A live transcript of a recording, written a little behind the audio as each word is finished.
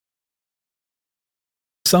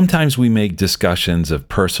Sometimes we make discussions of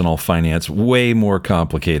personal finance way more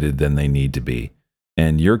complicated than they need to be.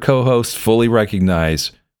 And your co-hosts fully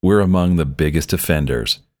recognize we're among the biggest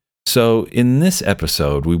offenders. So in this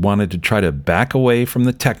episode, we wanted to try to back away from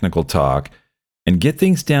the technical talk and get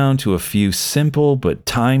things down to a few simple but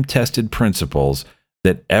time-tested principles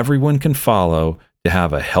that everyone can follow to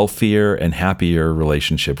have a healthier and happier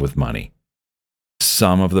relationship with money.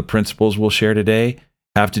 Some of the principles we'll share today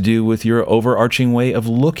have to do with your overarching way of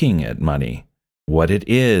looking at money, what it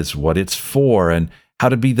is, what it's for, and how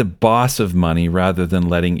to be the boss of money rather than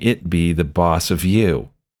letting it be the boss of you.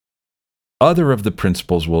 Other of the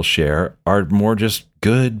principles we'll share are more just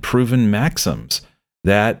good, proven maxims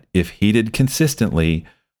that, if heeded consistently,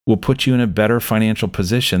 will put you in a better financial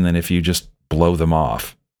position than if you just blow them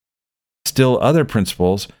off. Still, other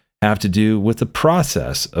principles have to do with the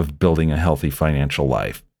process of building a healthy financial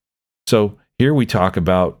life. So here we talk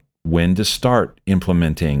about when to start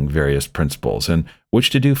implementing various principles and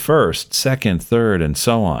which to do first, second, third, and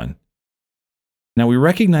so on. Now, we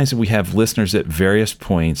recognize that we have listeners at various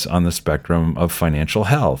points on the spectrum of financial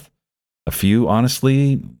health. A few,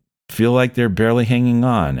 honestly, feel like they're barely hanging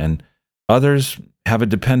on, and others have a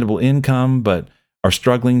dependable income but are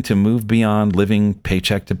struggling to move beyond living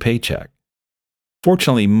paycheck to paycheck.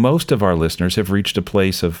 Fortunately, most of our listeners have reached a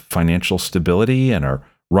place of financial stability and are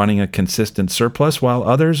running a consistent surplus, while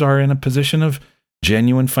others are in a position of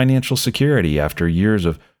genuine financial security after years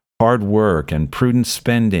of hard work and prudent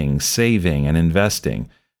spending, saving, and investing.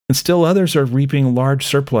 And still others are reaping large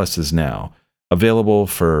surpluses now, available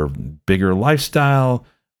for bigger lifestyle,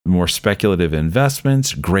 more speculative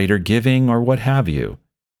investments, greater giving, or what have you.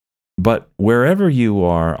 But wherever you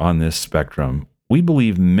are on this spectrum, we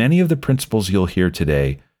believe many of the principles you'll hear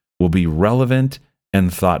today will be relevant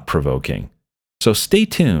and thought-provoking. So stay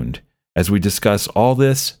tuned as we discuss all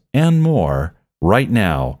this and more right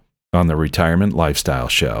now on the Retirement Lifestyle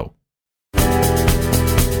Show.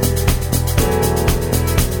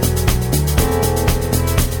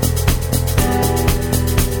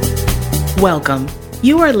 Welcome.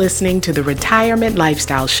 You are listening to the Retirement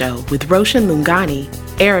Lifestyle Show with Roshan Lungani,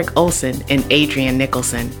 Eric Olson, and Adrian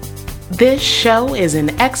Nicholson. This show is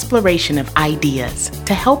an exploration of ideas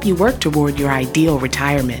to help you work toward your ideal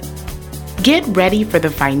retirement. Get ready for the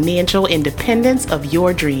financial independence of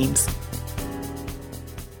your dreams.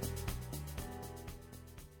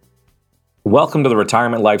 Welcome to the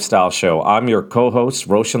Retirement Lifestyle Show. I'm your co-host,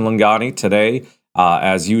 Roshan Lungani, today,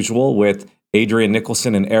 as usual, with Adrian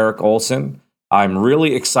Nicholson and Eric Olson. I'm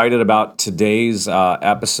really excited about today's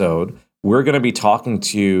episode. We're going to be talking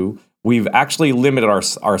to you. We've actually limited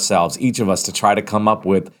ourselves, each of us, to try to come up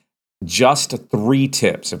with just 3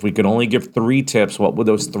 tips. If we could only give 3 tips, what would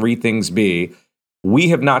those 3 things be? We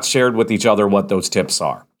have not shared with each other what those tips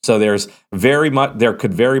are. So there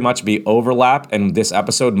could very much be overlap, and this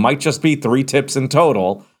episode might just be 3 tips in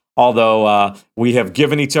total. Although we have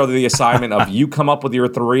given each other the assignment of you come up with your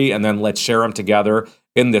 3 and then let's share them together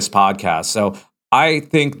in this podcast. So I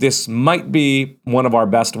think this might be one of our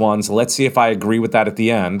best ones. Let's see if I agree with that at the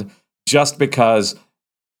end, just because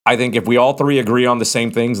I think if we all 3 agree on the same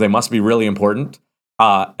things, they must be really important.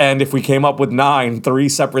 And if we came up with 3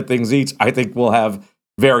 separate things each, I think we'll have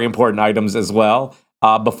very important items as well.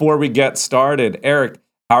 Before we get started, Eric,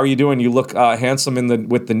 how are you doing? You look handsome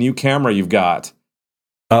with the new camera you've got.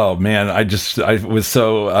 Oh man, I was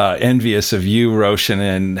so envious of you, Roshan,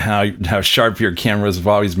 and how sharp your cameras of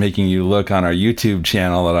always making you look on our YouTube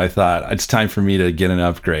channel that I thought it's time for me to get an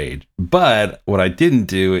upgrade. But what I didn't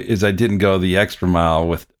do is I didn't go the extra mile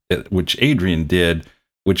with it, which Adrian did,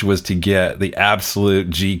 which was to get the absolute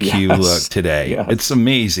GQ look today. Yes. It's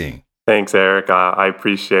amazing. Thanks, Eric. I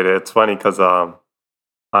appreciate it. It's funny because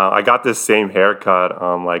I got this same haircut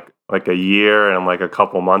like a year and like a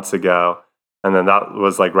couple months ago. And then that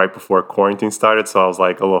was like right before quarantine started. So I was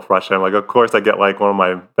like a little frustrated. I'm like, of course I get like one of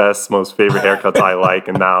my best, most favorite haircuts I like.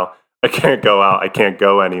 And now I can't go out. I can't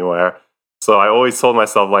go anywhere. So I always told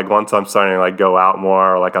myself like once I'm starting to like go out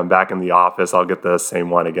more or like I'm back in the office, I'll get the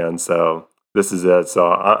same one again. So this is it. So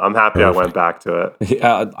I'm happy I went back to it.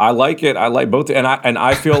 Yeah, I like it. I like both. And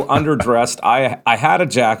I feel underdressed. I had a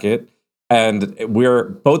jacket and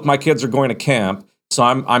both my kids are going to camp. So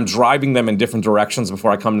I'm driving them in different directions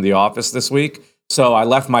before I come to the office this week. So I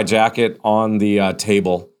left my jacket on the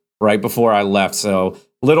table right before I left. So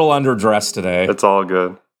little underdressed today. It's all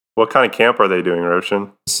good. What kind of camp are they doing,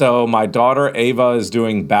 Roshan? So my daughter Ava is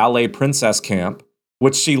doing ballet princess camp,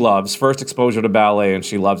 which she loves. First exposure to ballet, and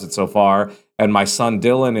she loves it so far. And my son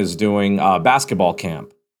Dylan is doing basketball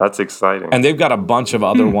camp. That's exciting. And they've got a bunch of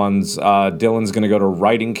other ones. Dylan's going to go to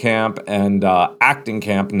writing camp and acting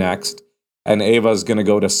camp next. and Ava's going to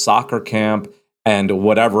go to soccer camp and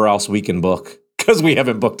whatever else we can book because we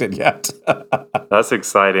haven't booked it yet. That's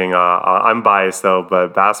exciting. I'm biased though,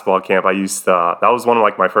 but basketball camp, that was one of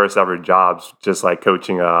like my first ever jobs, just like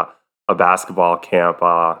coaching a basketball camp.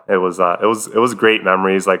 It was great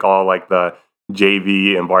memories. Like all like the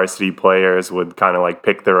JV and varsity players would kind of like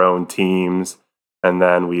pick their own teams, and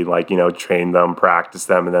then we like, train them, practice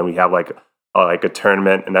them, and then we have like a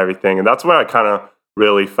tournament and everything. And that's when I kind of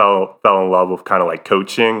really fell in love with kind of like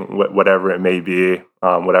coaching, whatever it may be,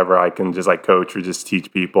 whatever I can just like coach or just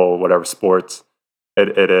teach people, whatever sports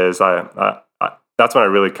it is. That's when I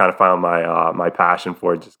really kind of found my passion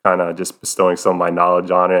for it, just kind of just bestowing some of my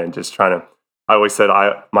knowledge on it and just trying to. I always said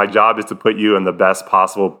my job is to put you in the best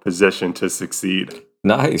possible position to succeed.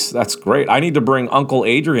 Nice, that's great. I need to bring Uncle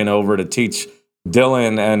Adrian over to teach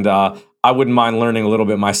Dylan, and I wouldn't mind learning a little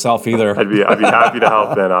bit myself either. I'd be happy to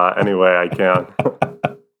help in any way I can.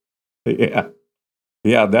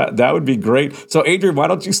 Yeah, that would be great. So, Adrian, why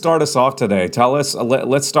don't you start us off today? Tell us.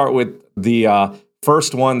 Let's start with the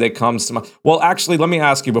first one that comes to mind. Well, actually, let me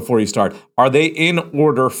ask you before you start: are they in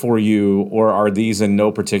order for you, or are these in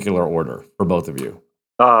no particular order for both of you?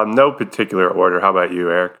 No particular order. How about you,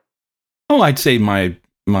 Eric? Oh, I'd say my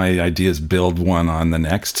ideas build one on the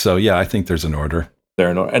next. So yeah, I think there's an order.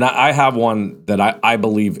 And I have one that I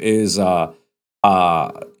believe is in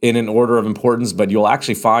an order of importance, but you'll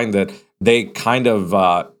actually find that they kind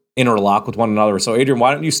of interlock with one another. So, Adrian,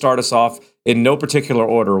 why don't you start us off in no particular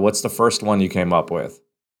order? What's the first one you came up with?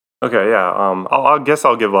 Okay, yeah. I guess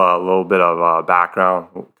I'll give a little bit of background,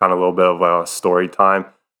 kind of a little bit of a story time.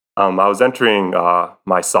 I was entering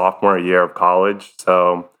my sophomore year of college,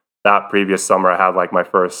 so that previous summer I had like my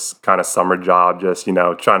first kind of summer job, just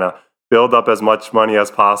trying to build up as much money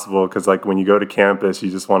as possible, because like when you go to campus,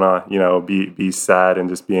 you just want to be set and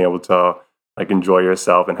just being able to like enjoy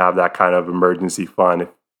yourself and have that kind of emergency fund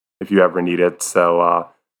if you ever need it. So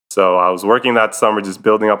I was working that summer, just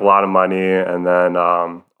building up a lot of money, and then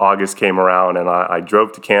August came around and I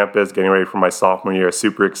drove to campus, getting ready for my sophomore year,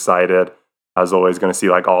 super excited. I was always going to see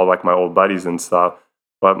like all like my old buddies and stuff,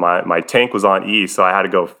 but my tank was on E, so I had to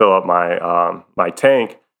go fill up my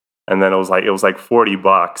tank. And then it was like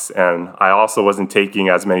 $40, and I also wasn't taking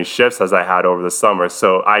as many shifts as I had over the summer.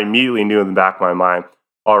 So I immediately knew in the back of my mind,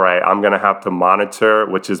 all right, I'm going to have to monitor,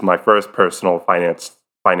 which is my first personal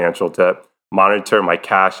financial tip, monitor my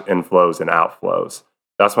cash inflows and outflows.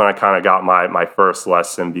 That's when I kind of got my first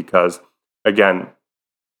lesson, because again,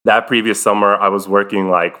 that previous summer I was working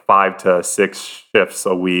like 5 to 6 shifts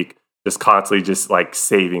a week, just constantly just like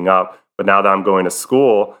saving up. But now that I'm going to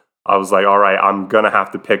school, I was like, all right, I'm going to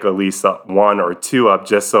have to pick at least 1 or 2 up,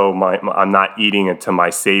 just so I'm not eating into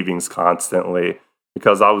my savings constantly,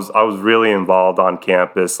 because I was really involved on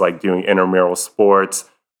campus, like doing intramural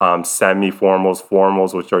sports, semi-formals,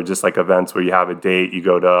 formals, which are just like events where you have a date, you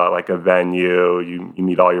go to like a venue, you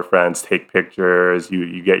meet all your friends, take pictures,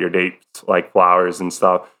 you get your dates like flowers and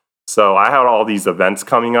stuff. So I had all these events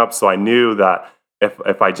coming up, so I knew that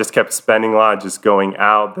if I just kept spending a lot, just going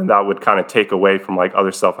out, then that would kind of take away from like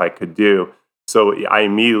other stuff I could do. So I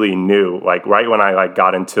immediately knew, like right when I like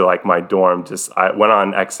got into like my dorm, I went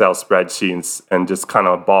on Excel spreadsheets and just kind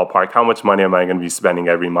of ballpark, how much money am I going to be spending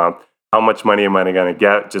every month? How much money am I going to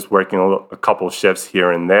get just working a couple shifts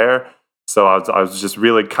here and there? So I was just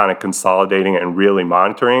really kind of consolidating it and really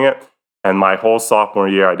monitoring it. And my whole sophomore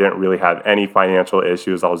year, I didn't really have any financial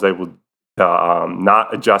issues. I was able to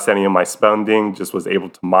not adjust any of my spending, just was able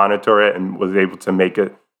to monitor it and was able to make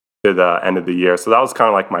it to the end of the year. So that was kind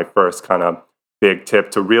of like my first kind of big tip,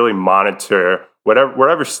 to really monitor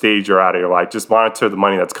whatever stage you're at in your life. Just monitor the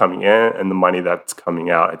money that's coming in and the money that's coming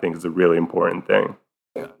out. I think is a really important thing.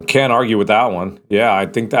 Can't argue with that one. Yeah, I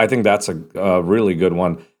think that's a really good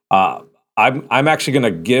one. I'm actually going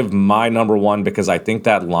to give my number one because I think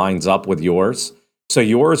that lines up with yours. So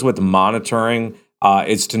yours with monitoring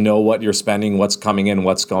is to know what you're spending, what's coming in,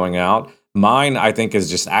 what's going out. Mine, I think, is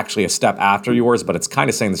just actually a step after yours, but it's kind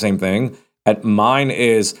of saying the same thing. Mine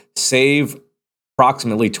is save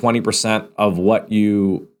approximately 20% of what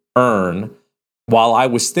you earn. While I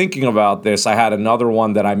was thinking about this, I had another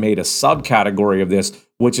one that I made a subcategory of this,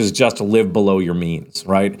 which is just to live below your means,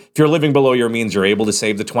 right? If you're living below your means, you're able to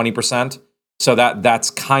save the 20%. So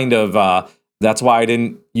that's kind of, that's why I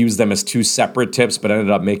didn't use them as 2 separate tips, but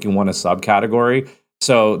ended up making one a subcategory.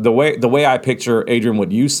 So the way I picture, Adrian,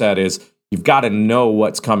 what you said is you've got to know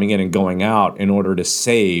what's coming in and going out in order to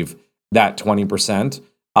save that 20%.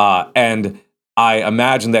 And I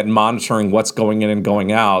imagine that monitoring what's going in and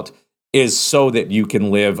going out is so that you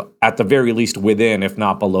can live at the very least within, if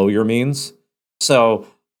not below your means. So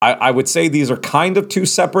I would say these are kind of two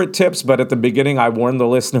separate tips, but at the beginning, I warned the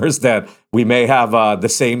listeners that we may have the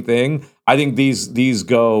same thing. I think these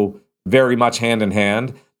go very much hand in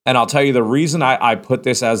hand. And I'll tell you the reason I put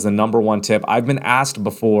this as the number one tip. I've been asked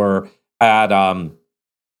before at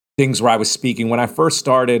things where I was speaking. When I first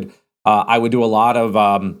started, I would do a lot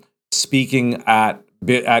of speaking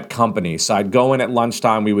at companies. So I'd go in at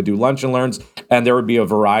lunchtime. We would do lunch and learns, and there would be a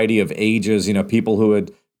variety of ages. People who had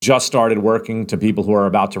just started working to people who are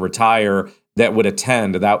about to retire that would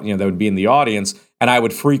attend. That would be in the audience, and I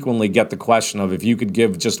would frequently get the question of, if you could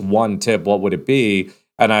give just one tip, what would it be?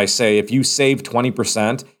 And I say, if you save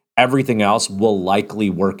 20%, everything else will likely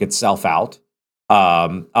work itself out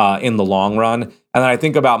in the long run. And then I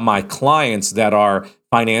think about my clients that are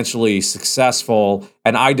financially successful,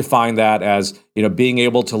 and I define that as being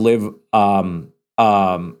able to live,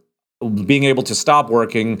 being able to stop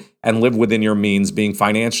working and live within your means, being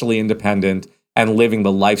financially independent and living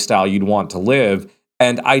the lifestyle you'd want to live.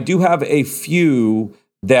 And I do have a few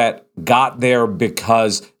that got there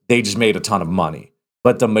because they just made a ton of money.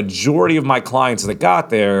 But the majority of my clients that got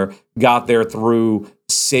there through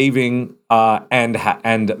saving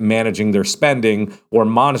and managing their spending, or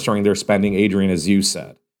monitoring their spending, Adrian, as you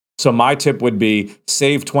said. So my tip would be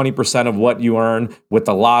save 20% of what you earn with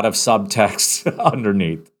a lot of subtext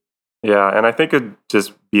underneath. Yeah, and I think it'd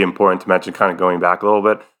just be important to mention, kind of going back a little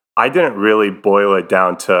bit, I didn't really boil it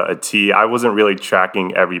down to a T. I wasn't really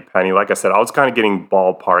tracking every penny. Like I said, I was kind of getting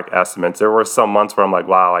ballpark estimates. There were some months where I'm like,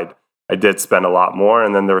 wow, I did spend a lot more.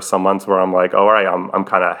 And then there were some months where I'm like, all right, I'm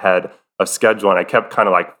kind of ahead of schedule. And I kept kind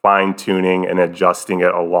of like fine tuning and adjusting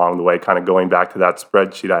it along the way, kind of going back to that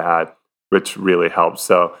spreadsheet I had, which really helped.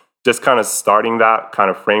 So just kind of starting that kind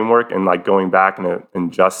of framework and like going back and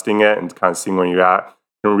adjusting it and kind of seeing where you're at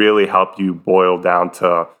can really help you boil down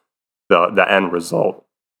to the end result.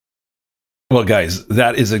 Well, guys,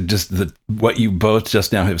 that is what you both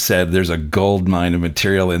just now have said. There's a gold mine of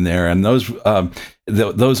material in there, and those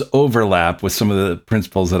overlap with some of the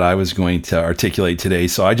principles that I was going to articulate today.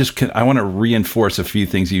 So I want to reinforce a few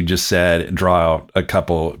things you just said, and draw out a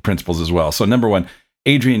couple principles as well. So number one,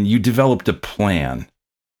 Adrian, you developed a plan.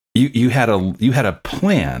 You had a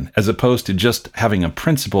plan, as opposed to just having a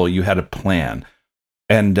principle. You had a plan,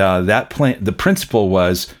 and that plan, the principle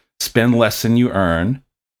was spend less than you earn.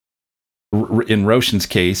 In Roshan's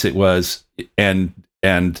case, it was, and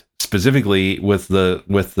specifically with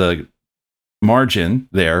the margin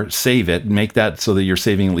there, save it, make that so that you're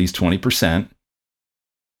saving at least 20%.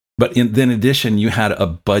 But in addition, you had a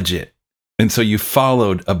budget, and so you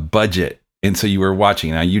followed a budget, and so you were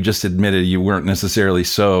watching. Now, you just admitted you weren't necessarily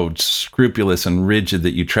so scrupulous and rigid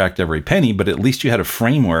that you tracked every penny, but at least you had a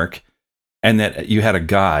framework and that you had a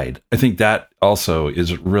guide. I think that also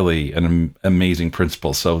is really an amazing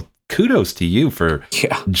principle. So kudos to you for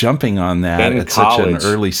jumping on that at college. Such an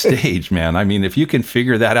early stage, man. I mean, if you can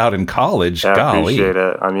figure that out in college, golly. I appreciate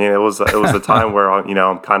it. I mean, it was a time where,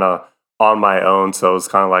 I'm kind of on my own. So it was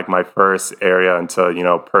kind of like my first area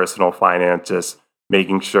into, personal finance, just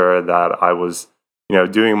making sure that I was,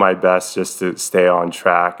 doing my best just to stay on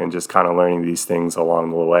track and just kind of learning these things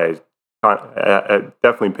along the way. It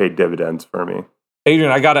definitely paid dividends for me.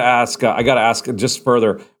 Adrian, I got to ask just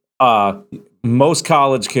further. Most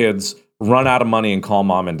college kids run out of money and call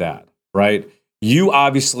mom and dad, right? You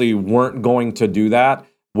obviously weren't going to do that.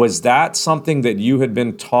 Was that something that you had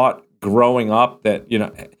been taught growing up, that,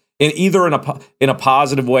 in a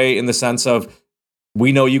positive way, in the sense of,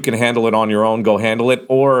 we know you can handle it on your own, go handle it,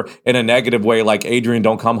 or in a negative way, like, Adrian,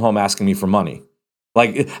 don't come home asking me for money?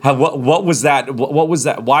 Like, what was that? What was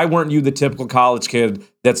that? Why weren't you the typical college kid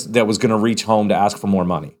that was going to reach home to ask for more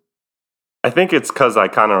money? I think it's because I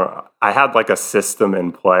had like a system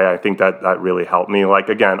in play. I think that really helped me. Like,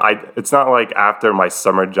 again, it's not like after my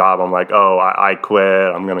summer job, I'm like, oh, I quit.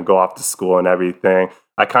 I'm going to go off to school and everything.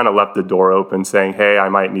 I kind of left the door open saying, hey, I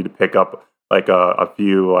might need to pick up like a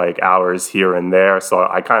few like hours here and there. So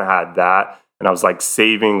I kind of had that. And I was like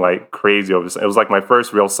saving like crazy. It was like my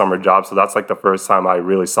first real summer job. So that's like the first time I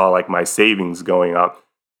really saw like my savings going up.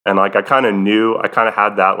 And like I kind of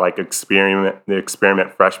had that like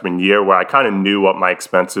experiment freshman year where I kind of knew what my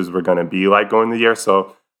expenses were going to be like going the year.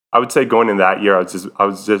 So I would say going in that year, I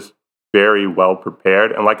was just very well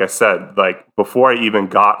prepared. And like I said, like before I even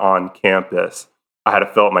got on campus, I had to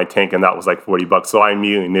fill up my tank, and that was like $40. So I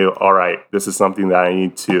immediately knew, all right, this is something that I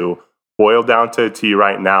need to boil down to a T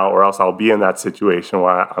right now, or else I'll be in that situation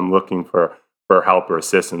where I'm looking for help or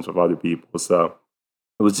assistance with other people. So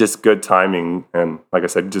it was just good timing, and like I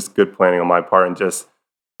said, just good planning on my part, and just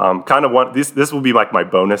this will be like my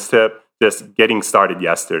bonus tip, just getting started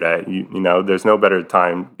yesterday. You know, there's no better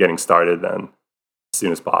time getting started than as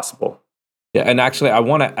soon as possible. Yeah, and actually, I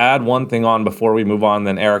want to add one thing on before we move on.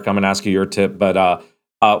 Then, Eric, I'm going to ask you your tip. But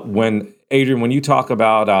when you talk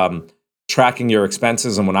about tracking your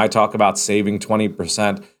expenses, and when I talk about saving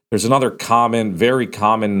 20%, there's another very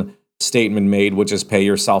common statement made, which is pay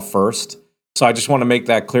yourself first. So I just want to make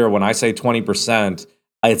that clear. When I say 20%,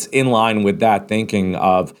 it's in line with that thinking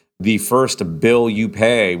of the first bill you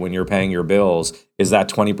pay when you're paying your bills is that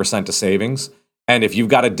 20% to savings. And if you've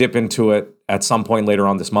got to dip into it at some point later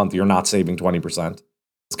on this month, you're not saving 20%.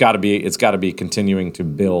 It's got to be continuing to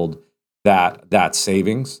build that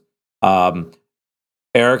savings.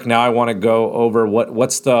 Eric, now I want to go over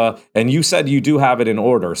what's and you said you do have it in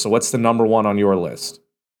order. So what's the number one on your list?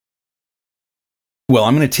 Well,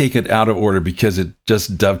 I'm going to take it out of order because it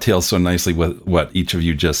just dovetails so nicely with what each of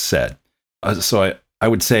you just said. So I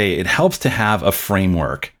would say it helps to have a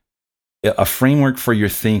framework for your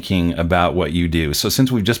thinking about what you do. So since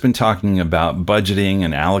we've just been talking about budgeting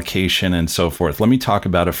and allocation and so forth, let me talk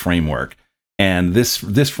about a framework. And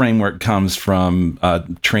this framework comes from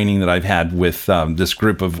training that I've had with this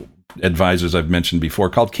group of advisors I've mentioned before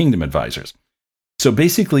called Kingdom Advisors. So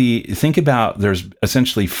basically, think about there's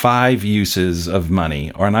essentially 5 uses of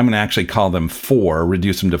money, and I'm going to actually call them 4,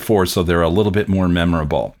 reduce them to 4 so they're a little bit more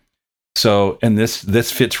memorable. So, and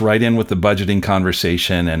this fits right in with the budgeting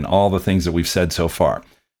conversation and all the things that we've said so far.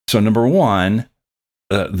 So number 1,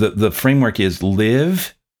 the framework is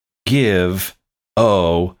live, give,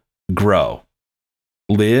 owe, grow.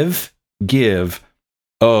 Live, give,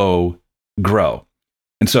 owe, grow.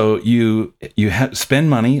 And so you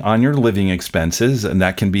spend money on your living expenses, and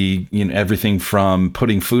that can be everything from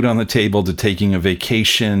putting food on the table to taking a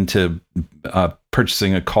vacation to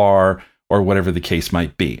purchasing a car or whatever the case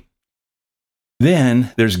might be.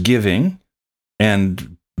 Then there's giving,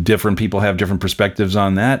 and different people have different perspectives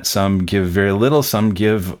on that. Some give very little, some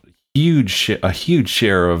give a huge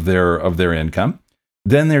share of their income.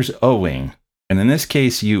 Then there's owing, and in this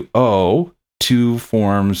case, you owe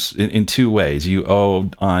in 2 ways. You owe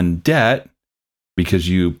on debt because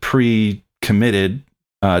you pre-committed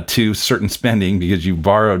to certain spending because you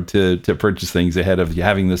borrowed to purchase things ahead of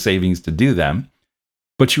having the savings to do them.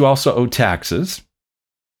 But you also owe taxes.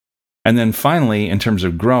 And then finally, in terms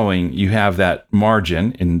of growing, you have that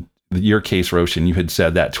margin. In your case, Roshan, you had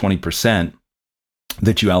said that 20%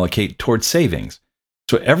 that you allocate towards savings.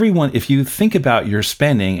 So everyone, if you think about your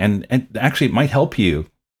spending, and actually it might help you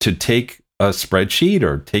to take a spreadsheet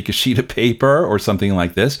or take a sheet of paper or something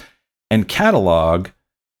like this and catalog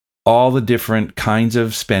all the different kinds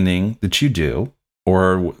of spending that you do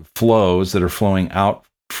or flows that are flowing out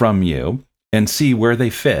from you and see where they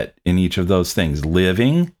fit in each of those things: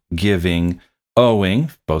 living, giving, owing,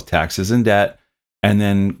 both taxes and debt, and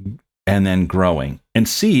then growing, and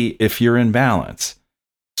see if you're in balance.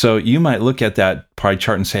 So you might look at that pie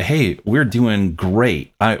chart and say, hey, we're doing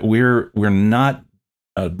great. We're not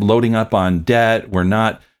loading up on debt. We're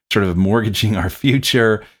not sort of mortgaging our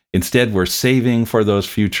future. Instead, we're saving for those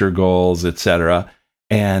future goals, etc.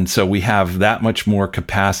 And so we have that much more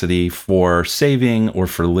capacity for saving or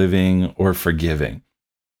for living or for giving.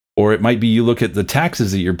 Or it might be you look at the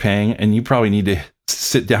taxes that you're paying and you probably need to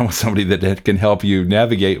sit down with somebody that can help you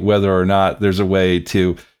navigate whether or not there's a way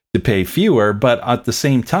to pay fewer. But at the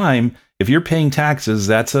same time, if you're paying taxes,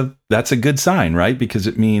 that's a good sign, right? Because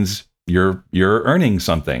it means you're earning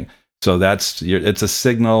something. So it's a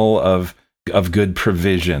signal of good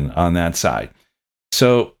provision on that side.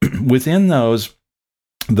 So within those,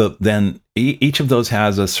 then each of those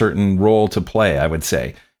has a certain role to play, I would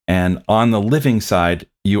say. And on the living side,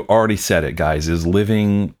 you already said it, guys, is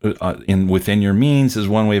living within your means is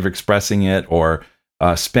one way of expressing it, or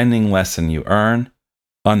spending less than you earn.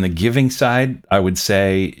 On the giving side, I would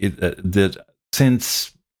say that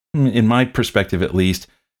since, in my perspective at least,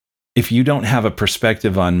 if you don't have a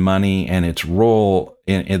perspective on money and its role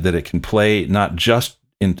that it can play, not just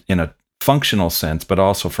in a functional sense, but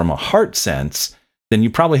also from a heart sense, then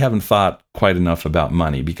you probably haven't thought quite enough about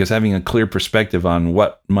money, because having a clear perspective on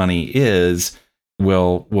what money is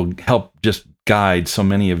will help just guide so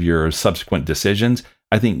many of your subsequent decisions.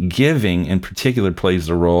 I think giving in particular plays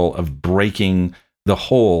the role of breaking the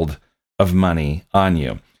hold of money on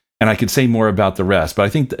you. And I could say more about the rest, but I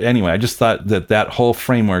think anyway, I just thought that whole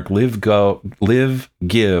framework, live,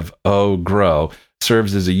 give, owe, grow,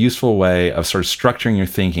 serves as a useful way of sort of structuring your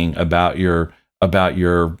thinking about your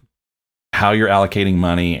how you're allocating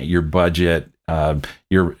money, your budget,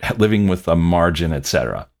 you're living with a margin,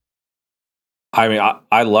 etc. I mean,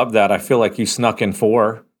 I love that. I feel like you snuck in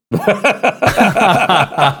 4.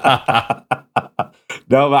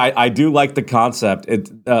 No, I do like the concept.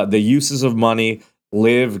 The uses of money,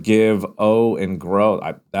 Live, Give, Owe, and Grow.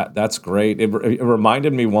 That's great. It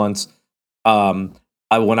reminded me once I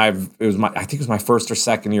think it was my first or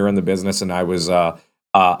second year in the business, and it had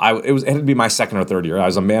to be my second or third year. I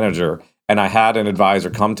was a manager, and I had an advisor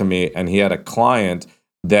come to me, and he had a client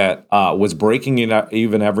that was breaking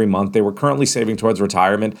even every month. They were currently saving towards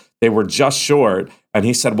retirement. They were just short, and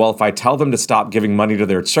he said, "Well, if I tell them to stop giving money to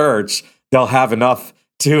their church, they'll have enough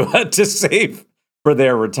to save for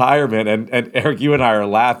their retirement." And Eric, you and I are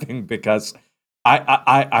laughing because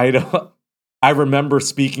I remember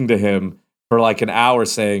speaking to him for like an hour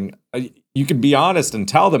saying, you can be honest and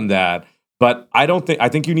tell them that, but I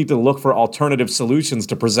think you need to look for alternative solutions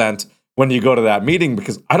to present when you go to that meeting,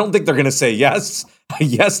 because I don't think they're going to say yes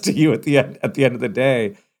to you at the end of the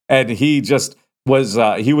day. And he just was,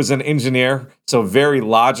 he was an engineer, so very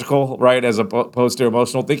logical, right? As opposed to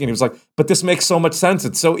emotional thinking. He was like, but this makes so much sense.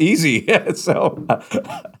 It's so easy. So,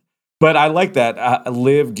 but I like that.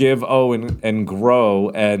 Live, give, owe, and grow.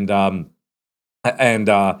 And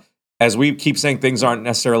as we keep saying, things aren't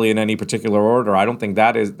necessarily in any particular order. I don't think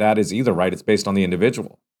that is either, right? It's based on the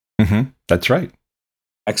individual. Mm-hmm. That's right.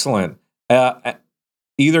 Excellent.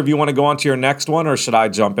 Either of you want to go on to your next one, or should I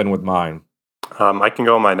jump in with mine? I can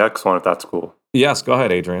go on my next one if that's cool. Yes, go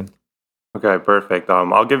ahead, Adrian. Okay, perfect.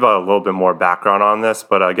 I'll give a little bit more background on this,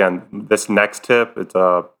 but again, this next tip,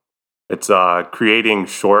 it's creating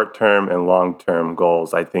short-term and long-term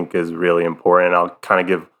goals, I think is really important. I'll kind of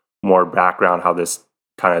give more background how this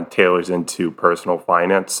kind of tailors into personal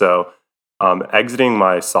finance. So exiting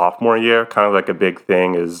my sophomore year, kind of like a big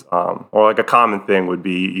thing is, or like a common thing would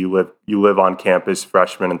be you live on campus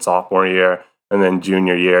freshman and sophomore year, and then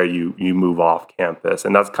junior year you move off campus.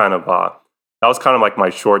 And that's kind of that was kind of like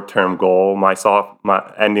my short-term goal,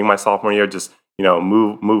 ending my sophomore year, just,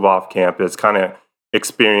 move off campus, kind of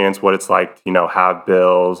experience what it's like to, have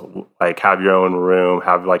bills, like have your own room,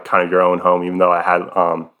 have like kind of your own home, even though I had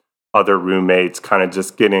other roommates, kind of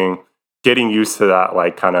just getting used to that,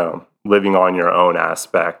 like kind of living on your own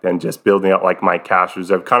aspect and just building up like my cash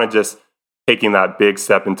reserve, kind of just taking that big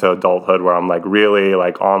step into adulthood where I'm like really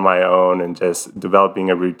like on my own and just developing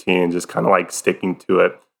a routine, just kind of like sticking to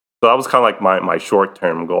it. So that was kind of like my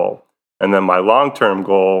short-term goal. And then my long-term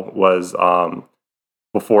goal was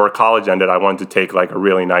before college ended, I wanted to take like a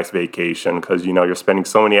really nice vacation because, you're spending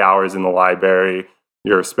so many hours in the library,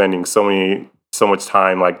 you're spending so much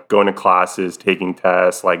time like going to classes, taking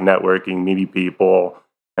tests, like networking, meeting people,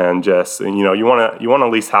 and just, you want to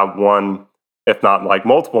at least have one, if not like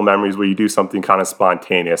multiple memories where you do something kind of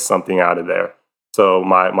spontaneous, something out of there. So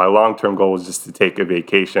my long-term goal was just to take a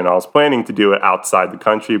vacation. I was planning to do it outside the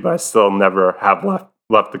country, but I still never have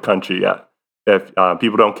left the country yet. If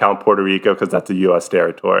people don't count Puerto Rico because that's a U.S.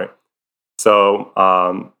 territory. So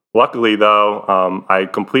luckily, though, I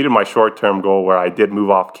completed my short-term goal where I did move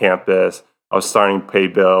off campus. I was starting to pay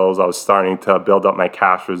bills. I was starting to build up my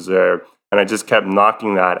cash reserve, and I just kept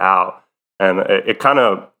knocking that out. And it kind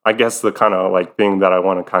of, I guess the kind of like thing that I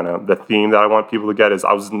want to the theme that I want people to get is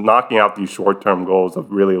I was knocking out these short-term goals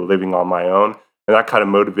of really living on my own. And that kind of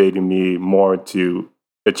motivated me more to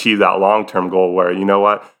achieve that long-term goal where, you know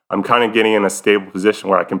what, I'm kind of getting in a stable position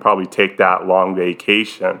where I can probably take that long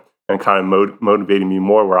vacation, and kind of motivating me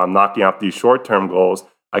more where I'm knocking out these short-term goals.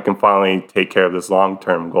 I can finally take care of this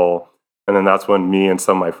long-term goal. And then that's when me and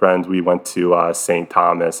some of my friends, we went to St.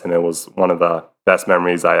 Thomas, and it was one of the best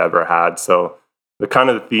memories I ever had. So the kind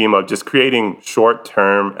of the theme of just creating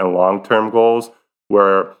short-term and long-term goals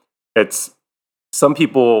where it's some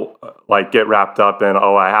people like get wrapped up in,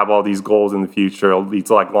 I have all these goals in the future. These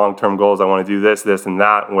like long-term goals. I want to do this, this, and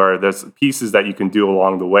that, where there's pieces that you can do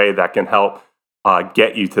along the way that can help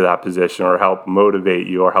get you to that position or help motivate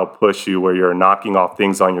you or help push you where you're knocking off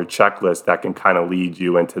things on your checklist that can kind of lead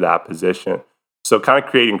you into that position. So kind of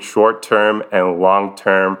creating short-term and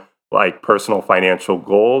long-term like personal financial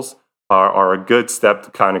goals are a good step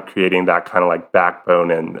to kind of creating that kind of like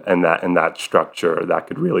backbone and that structure that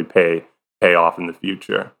could really pay off in the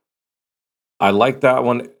future. I like that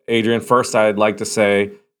one, Adrian. First, I'd like to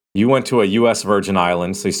say you went to a U.S. Virgin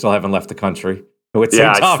Islands, so you still haven't left the country. With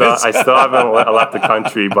St. Thomas. I still haven't left the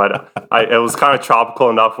country, but it was kind of tropical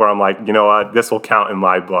enough where I'm like, you know what, this will count in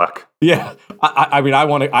my book. Yeah, I mean,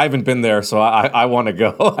 I haven't been there, so I want to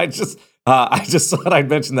go. I just thought I'd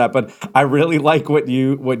mention that, but I really like what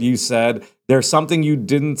you said. There's something you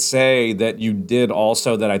didn't say that you did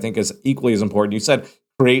also that I think is equally as important. You said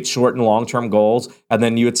create short and long-term goals, and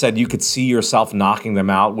then you had said you could see yourself knocking them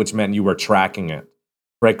out, which meant you were tracking it,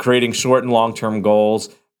 right? Creating short and long-term goals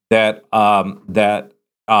that are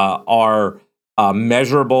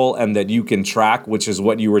measurable and that you can track, which is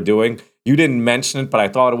what you were doing. you didn't mention it, but I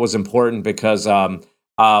thought it was important because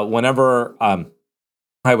whenever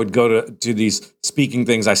I would go to these speaking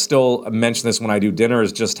things, I still mention this when I do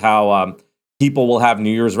dinners, just how people will have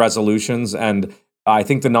New Year's resolutions. And I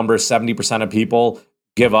think the number is 70% of people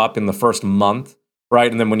give up in the first month,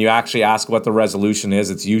 right? And then when you actually ask what the resolution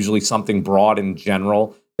is, it's usually something broad in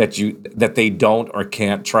general that they don't or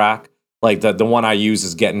can't track. Like the one I use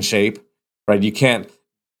is get in shape, right? You can't.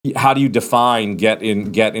 How do you define get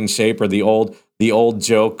in shape? Or the old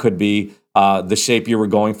joke could be the shape you were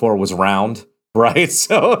going for was round, right?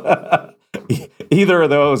 So either of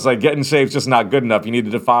those, like get in shape is just not good enough. You need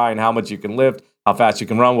to define how much you can lift, how fast you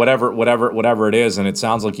can run, whatever it is. And it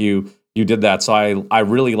sounds like you did that. So I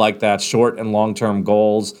really like that, short and long term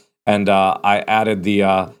goals. And I added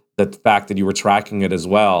the fact that you were tracking it as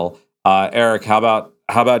well. Eric, how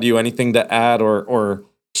about you? Anything to add or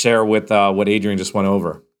share with what Adrian just went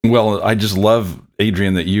over? Well, I just love,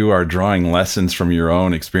 Adrian, that you are drawing lessons from your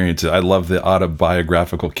own experiences. I love the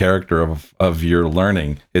autobiographical character of your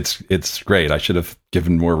learning. It's great. I should have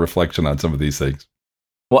given more reflection on some of these things.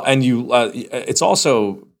 Well, and it's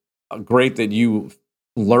also great that you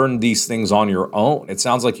learned these things on your own. It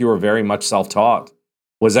sounds like you were very much self-taught.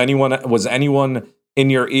 Was anyone in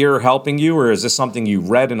your ear helping you, or is this something you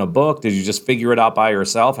read in a book? Did you just figure it out by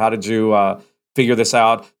yourself? How did you figure this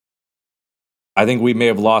out? I think we may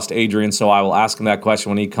have lost Adrian, so I will ask him that question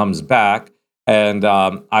when he comes back. And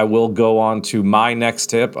I will go on to my next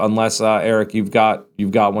tip, unless Eric, you've got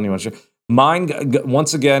one you want to share. Mine,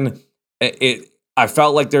 once again, I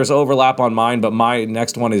felt like there's overlap on mine, but my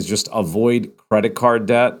next one is just avoid credit card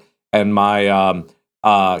debt. And my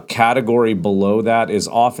category below that is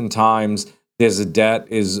oftentimes this debt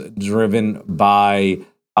is driven by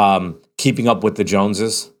keeping up with the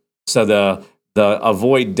Joneses. So the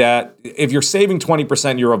avoid debt. If you're saving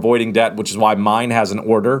 20%, you're avoiding debt, which is why mine has an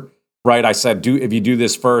order, right? I said, if you do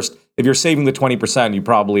this first, if you're saving the 20%, you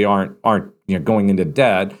probably aren't going into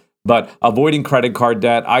debt. But avoiding credit card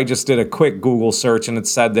debt, I just did a quick Google search and it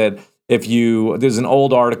said that there's an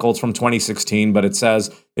old article, it's from 2016, but it says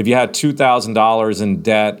if you had $2,000 in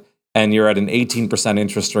debt and you're at an 18%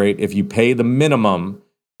 interest rate, if you pay the minimum,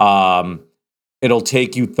 it'll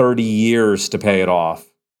take you 30 years to pay it off.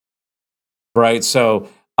 Right. So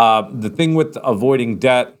the thing with avoiding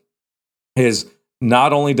debt is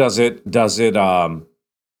not only does it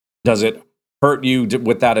hurt you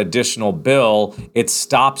with that additional bill, it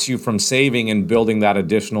stops you from saving and building that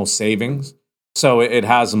additional savings. So it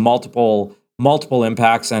has multiple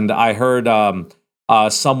impacts. And I heard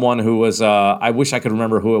someone who was I wish I could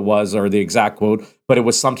remember who it was or the exact quote, but it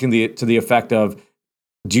was something to the effect of,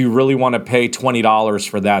 do you really want to pay $20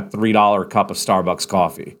 for that $3 cup of Starbucks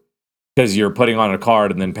coffee? Because you're putting on a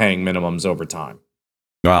card and then paying minimums over time.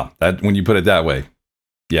 Wow, when you put it that way,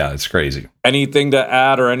 yeah, it's crazy. Anything to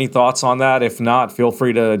add or any thoughts on that? If not, feel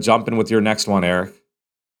free to jump in with your next one, Eric.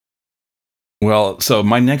 Well, so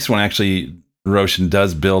my next one actually, Roshan,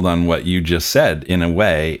 does build on what you just said in a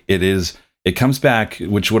way. It comes back,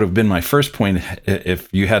 which would have been my first point if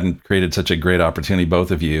you hadn't created such a great opportunity,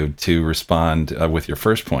 both of you, to respond with your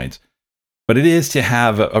first points. But it is to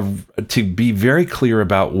have to be very clear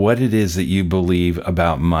about what it is that you believe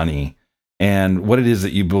about money and what it is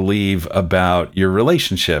that you believe about your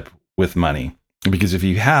relationship with money. Because if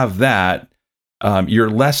you have that, you're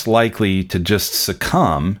less likely to just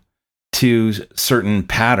succumb to certain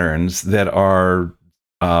patterns that are,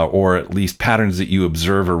 or at least patterns that you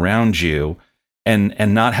observe around you,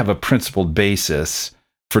 and not have a principled basis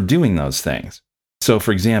for doing those things. So,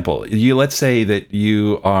 for example, let's say that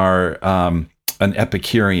you are an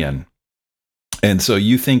Epicurean, and so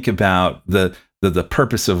you think about the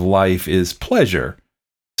purpose of life is pleasure.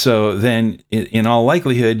 So then, in all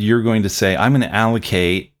likelihood, you're going to say, I'm going to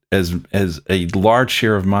allocate as a large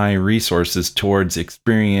share of my resources towards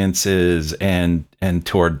experiences and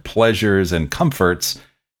toward pleasures and comforts,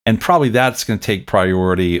 and probably that's going to take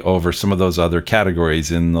priority over some of those other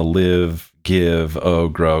categories in the live, give,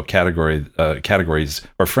 grow categories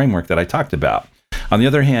or framework that I talked about. On the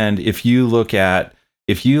other hand, if you look at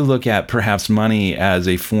perhaps money as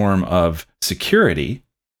a form of security,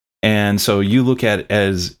 and so you look at it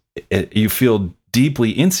as you feel deeply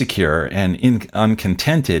insecure and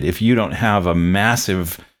uncontented if you don't have a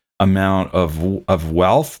massive amount of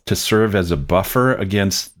wealth to serve as a buffer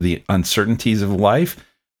against the uncertainties of life,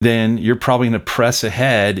 then you're probably going to press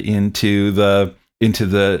ahead into the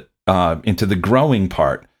growing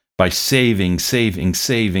part by saving.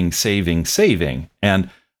 And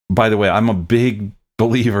by the way, I'm a big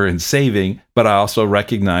believer in saving, but I also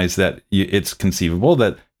recognize that it's conceivable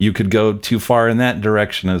that you could go too far in that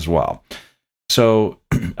direction as well. So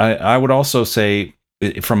I would also say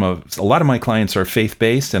from a lot of my clients are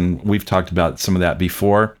faith-based, and we've talked about some of that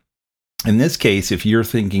before. In this case, if your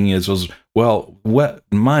thinking is, well, what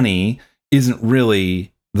money isn't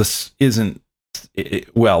really this isn't,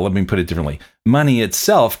 well, let me put it differently. Money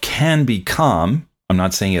itself can become, I'm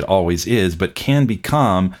not saying it always is, but can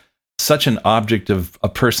become such an object of a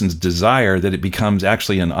person's desire that it becomes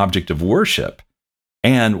actually an object of worship.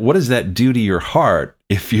 And what does that do to your heart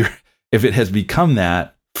if it has become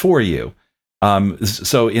that for you?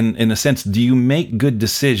 So in a sense, do you make good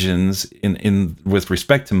decisions in with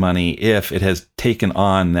respect to money if it has taken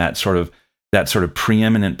on that sort of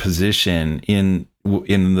preeminent position in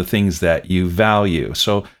the things that you value?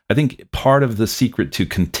 So I think part of the secret to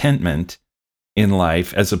contentment in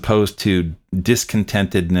life, as opposed to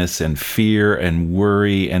discontentedness and fear and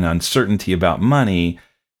worry and uncertainty about money,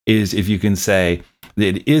 is if you can say,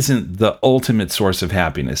 it isn't the ultimate source of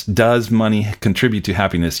happiness. Does money contribute to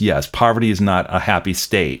happiness? Yes. Poverty is not a happy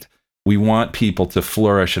state. We want people to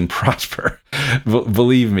flourish and prosper,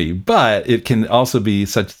 believe me. But it can also be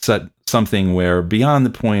such something where beyond the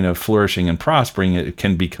point of flourishing and prospering, it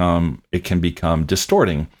can become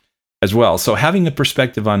distorting as well. So having a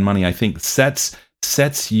perspective on money, I think, makes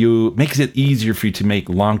it easier for you to make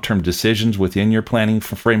long-term decisions within your planning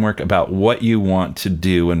framework about what you want to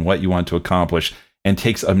do and what you want to accomplish, and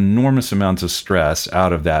takes enormous amounts of stress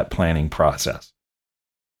out of that planning process.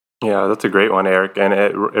 Yeah, that's a great one, Eric. And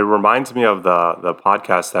it reminds me of the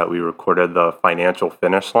podcast that we recorded, the Financial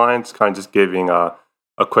Finish Lines, kind of just giving a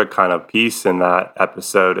quick kind of piece in that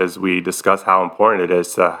episode as we discuss how important it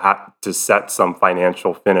is to set some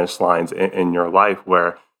financial finish lines in your life,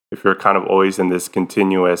 where if you're kind of always in this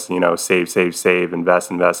continuous, save,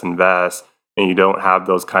 invest, and you don't have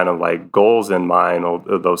those kind of like goals in mind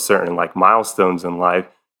or those certain like milestones in life,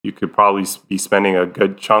 you could probably be spending a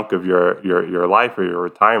good chunk of your life or your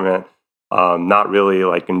retirement not really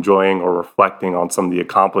like enjoying or reflecting on some of the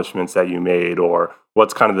accomplishments that you made, or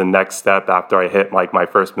what's kind of the next step after I hit like my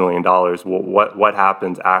first $1 million. What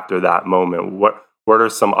happens after that moment? What are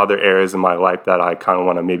some other areas in my life that I kind of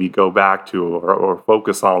want to maybe go back to or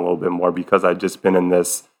focus on a little bit more, because I've just been in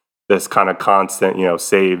this kind of constant,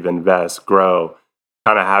 save, invest, grow,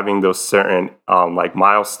 kind of having those certain like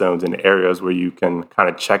milestones in areas where you can kind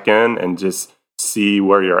of check in and just see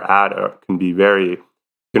where you're at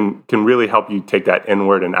can really help you take that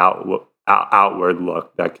inward and outward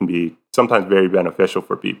look that can be sometimes very beneficial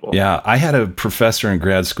for people. Yeah, I had a professor in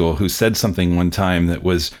grad school who said something one time that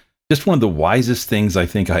was just one of the wisest things I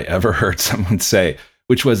think I ever heard someone say,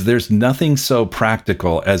 which was, there's nothing so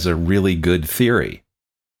practical as a really good theory,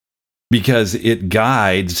 because it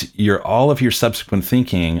guides all of your subsequent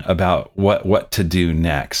thinking about what to do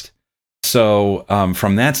next. So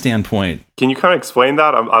from that standpoint, can you kind of explain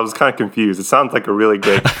that? I was kind of confused. It sounds like a really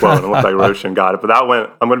good quote. It looked like Roshan got it, but I'm going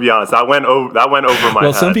to be honest, that went over my head.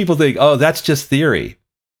 Well, some people think, oh, that's just theory,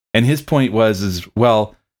 and his point was,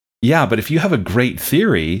 well, yeah, but if you have a great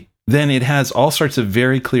theory, then it has all sorts of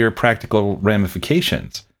very clear practical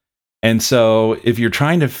ramifications. And so if you're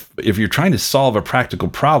trying to solve a practical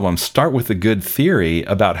problem, start with a good theory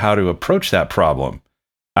about how to approach that problem.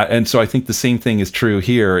 And so I think the same thing is true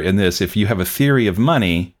here in this. If you have a theory of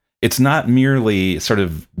money, it's not merely sort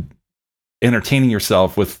of entertaining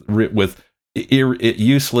yourself with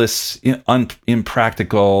useless,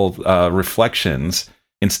 impractical reflections.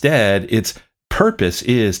 Instead, its purpose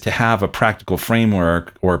is to have a practical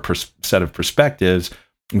framework or a set of perspectives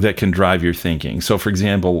that can drive your thinking. So, for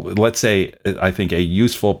example, let's say, I think a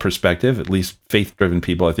useful perspective, at least faith-driven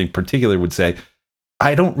people, I think particularly would say,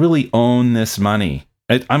 I don't really own this money.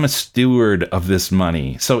 I'm a steward of this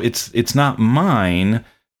money. So it's not mine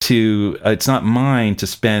to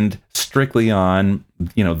spend strictly on,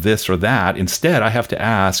 this or that. Instead, I have to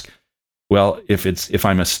ask, well, if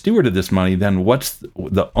I'm a steward of this money, then what's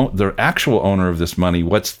the actual owner of this money?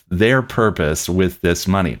 What's their purpose with this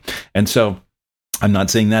money? And so I'm not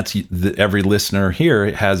saying every listener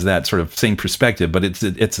here has that sort of same perspective, but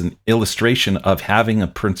it's an illustration of having a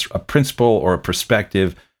principle or a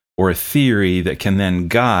perspective or a theory that can then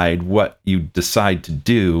guide what you decide to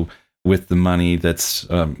do with the money that's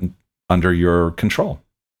under your control.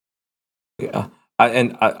 Yeah.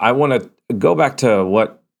 I want to go back to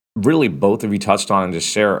what really both of you touched on and just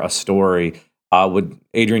share a story.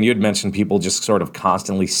 Adrian, you had mentioned people just sort of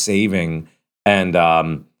constantly saving and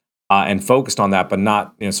focused on that, but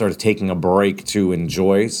not sort of taking a break to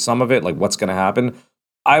enjoy some of it, like what's going to happen.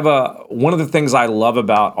 One of the things I love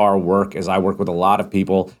about our work is I work with a lot of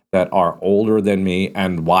people that are older than me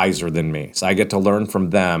and wiser than me. So I get to learn from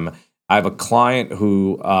them. I have a client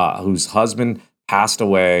whose husband passed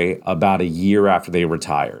away about a year after they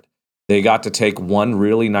retired. They got to take one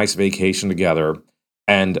really nice vacation together.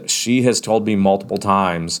 And she has told me multiple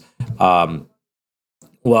times,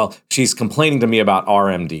 she's complaining to me about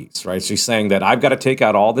RMDs, right? She's saying that I've got to take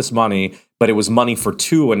out all this money, but it was money for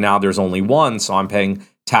two and now there's only one. So I'm paying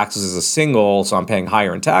taxes as a single, so I'm paying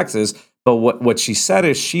higher in taxes. But what she said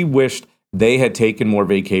is she wished they had taken more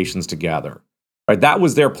vacations together, right? That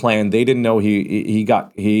was their plan. They didn't know he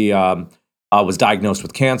was diagnosed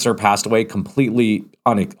with cancer, passed away completely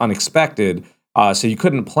unexpected. So you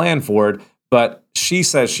couldn't plan for it. But she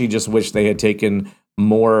says she just wished they had taken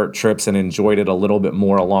more trips and enjoyed it a little bit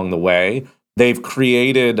more along the way. They've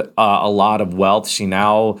created a lot of wealth. She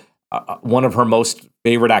now, one of her most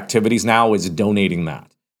favorite activities now is donating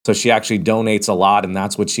that. So she actually donates a lot, and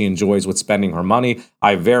that's what she enjoys with spending her money.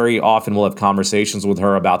 I very often will have conversations with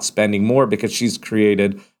her about spending more because she's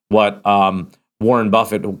created what Warren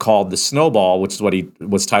Buffett called the snowball, which is what he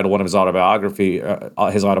was titled one of his autobiography,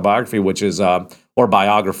 which is, or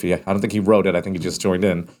biography. I don't think he wrote it. I think he just joined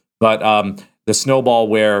in. But the snowball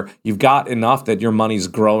where you've got enough that your money's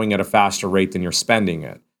growing at a faster rate than you're spending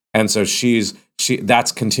it. And so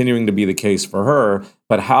that's continuing to be the case for her.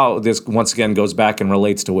 But how this once again goes back and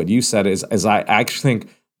relates to what you said is I actually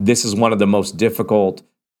think this is one of the most difficult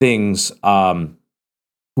things when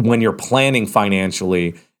you're planning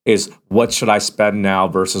financially is what should I spend now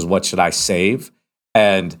versus what should I save?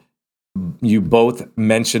 And you both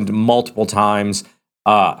mentioned multiple times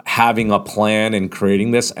having a plan and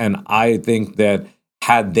creating this. And I think that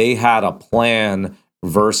had they had a plan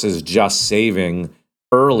versus just saving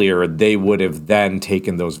earlier, they would have then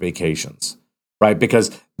taken those vacations, right? Because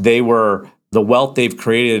the wealth they've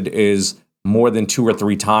created is more than 2 or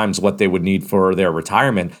 3 times what they would need for their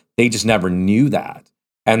retirement. They just never knew that.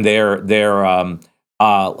 And they're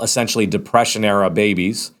essentially Depression era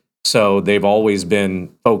babies. So they've always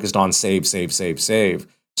been focused on save.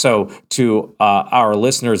 So to our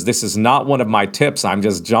listeners, this is not one of my tips. I'm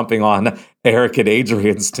just jumping on Eric and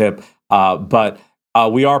Adrian's tip. But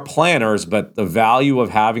we are planners, but the value of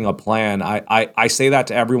having a plan, I say that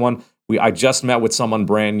to everyone. I just met with someone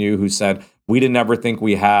brand new who said, we didn't ever think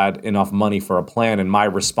we had enough money for a plan. And my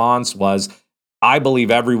response was, I believe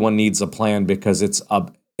everyone needs a plan because it's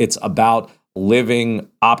about living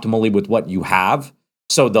optimally with what you have.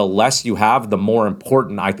 So the less you have, the more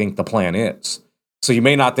important I think the plan is. So you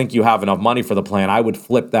may not think you have enough money for the plan. I would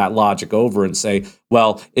flip that logic over and say,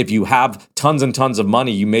 well, if you have tons and tons of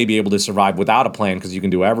money, you may be able to survive without a plan because you can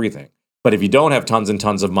do everything. But if you don't have tons and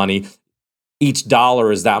tons of money, each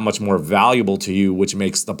dollar is that much more valuable to you, which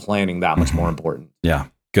makes the planning that much more important. Yeah,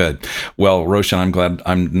 good. Well, Roshan, I'm glad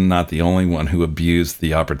I'm not the only one who abused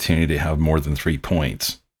the opportunity to have more than 3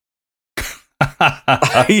 points.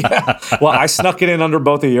 Yeah. Well, I snuck it in under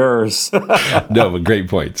both of yours. No, but great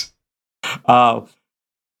points. I'm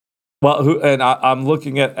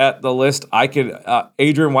looking at the list. I could,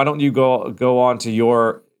 Adrian, why don't you go on to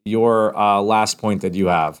your last point that you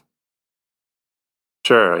have?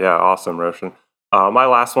 Sure. Yeah. Awesome, Roshan. My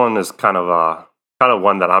last one is kind of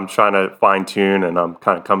one that I'm trying to fine tune, and I'm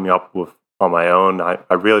kind of coming up with on my own. I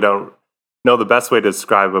really don't know the best way to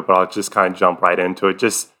describe it, but I'll just kind of jump right into it.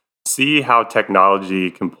 Just see how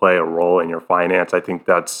technology can play a role in your finance. I think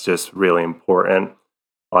that's just really important.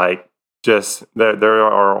 Like, just there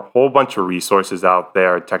are a whole bunch of resources out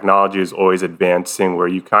there. Technology is always advancing where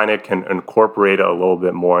you kind of can incorporate it a little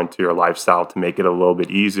bit more into your lifestyle to make it a little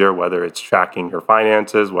bit easier, whether it's tracking your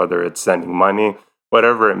finances, whether it's sending money,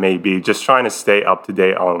 whatever it may be. Just trying to stay up to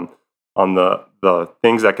date on the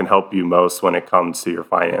things that can help you most when it comes to your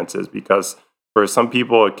finances. Because for some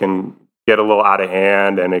people, it can get a little out of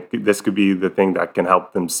hand, and this could be the thing that can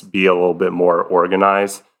help them be a little bit more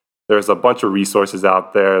organized. There's a bunch of resources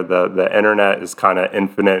out there. The internet is kind of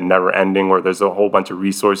infinite and never ending, where there's a whole bunch of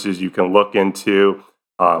resources you can look into,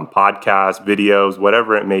 podcasts, videos,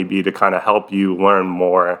 whatever it may be, to kind of help you learn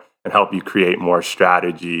more and help you create more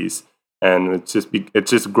strategies. And it's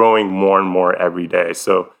just growing more and more every day.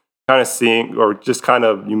 So kind of seeing, or just kind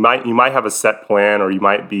of, you might have a set plan, or you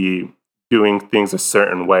might be doing things a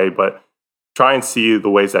certain way, but try and see the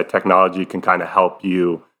ways that technology can kind of help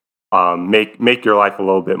you make your life a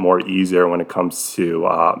little bit more easier when it comes to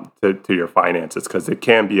your finances, because it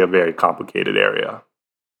can be a very complicated area.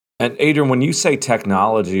 And Adrian, when you say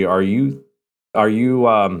technology, are you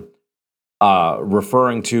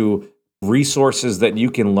referring to resources that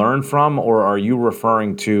you can learn from, or are you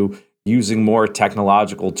referring to using more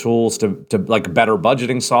technological tools to like better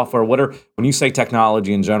budgeting software? When you say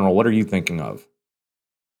technology in general, what are you thinking of?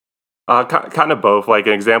 Kind of both. Like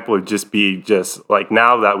an example would just be like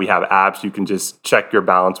now that we have apps, you can just check your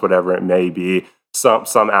balance, whatever it may be. some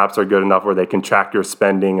apps are good enough where they can track your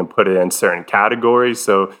spending and put it in certain categories.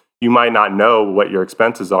 So you might not know what your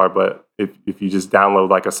expenses are, but if you just download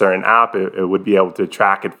like a certain app, it would be able to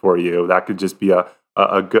track it for you. That could just be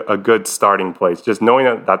a good starting place. Just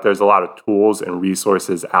knowing that there's a lot of tools and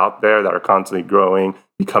resources out there that are constantly growing,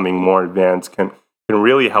 becoming more advanced, can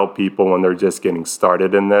really help people when they're just getting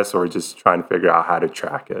started in this or just trying to figure out how to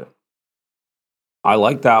track it. I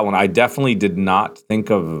like that one. I definitely did not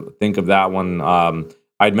think of that one.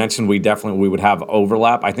 I'd mentioned we would have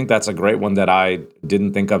overlap. I think that's a great one that I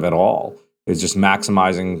didn't think of at all. Is just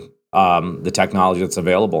maximizing the technology that's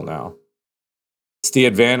available now. It's the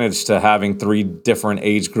advantage to having 3 different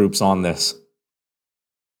age groups on this.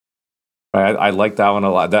 I like that one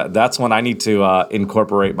a lot. That's one I need to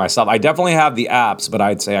incorporate myself. I definitely have the apps, but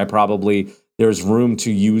I'd say there's room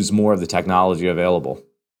to use more of the technology available.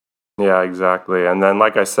 Yeah, exactly. And then,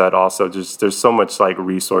 like I said, also just there's so much like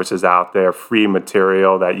resources out there, free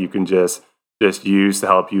material that you can just use to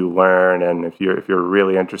help you learn. And if you're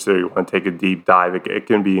really interested, or you want to take a deep dive, it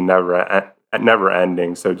can be never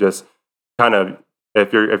ending. So just kind of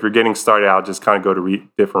if you're getting started out, just kind of go to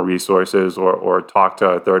different resources or talk to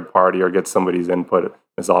a third party or get somebody's input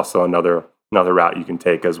is also another route you can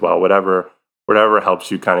take as well. Whatever helps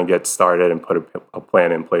you kind of get started and put a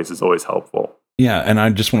plan in place is always helpful. Yeah, and I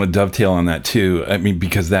just want to dovetail on that too. I mean,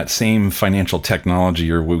 because that same financial technology,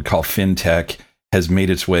 or what we call fintech, has made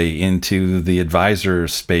its way into the advisor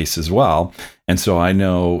space as well. And so I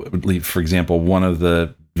know, for example, one of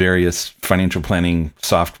the various financial planning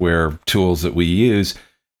software tools that we use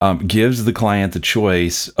gives the client the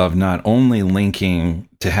choice of not only linking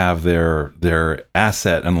to have their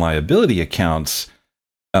asset and liability accounts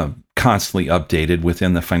constantly updated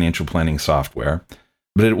within the financial planning software,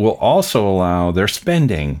 but it will also allow their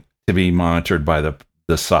spending to be monitored by the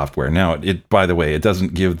software. Now, by the way, it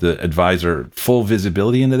doesn't give the advisor full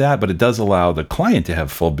visibility into that, but it does allow the client to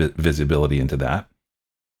have full visibility into that.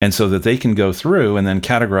 And so that they can go through and then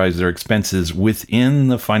categorize their expenses within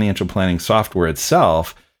the financial planning software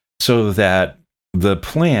itself, so that the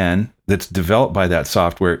plan that's developed by that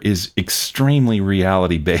software is extremely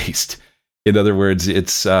reality-based. In other words,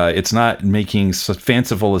 it's not making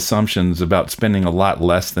fanciful assumptions about spending a lot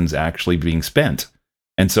less than's actually being spent.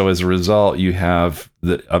 And so as a result, you have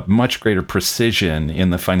a much greater precision in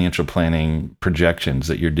the financial planning projections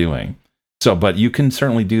that you're doing. So, but you can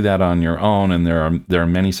certainly do that on your own, and there are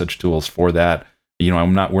many such tools for that. You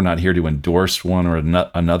know, we're not here to endorse one or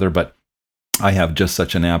another, but I have just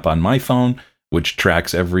such an app on my phone which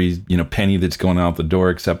tracks every penny that's going out the door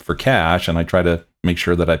except for cash, and I try to make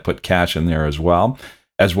sure that I put cash in there as well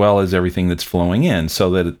as everything that's flowing in, so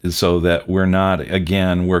that we're not,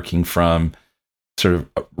 again, working from sort of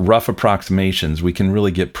rough approximations. We can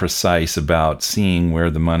really get precise about seeing where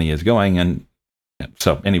the money is going. And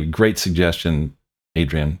so anyway, great suggestion,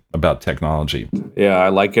 Adrian, about technology. Yeah, I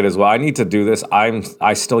like it as well. I need to do this.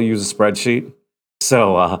 I still use a spreadsheet,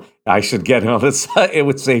 so I should get on this. It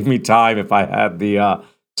would save me time if I had the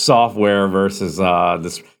software versus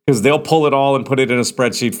this, because they'll pull it all and put it in a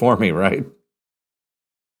spreadsheet for me, right?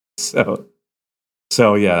 So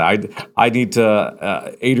yeah, I need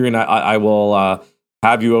to, Adrian, I will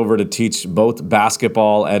have you over to teach both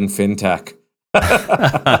basketball and fintech.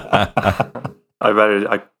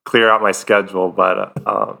 I clear out my schedule, but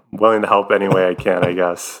I'm willing to help any way I can, I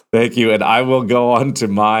guess. Thank you. And I will go on to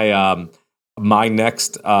my my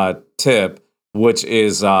next tip, which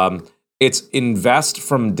is it's invest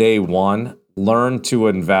from day one. Learn to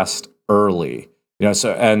invest early.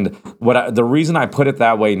 So, and the reason I put it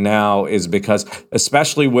that way now is because,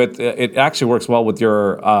 especially with, it actually works well with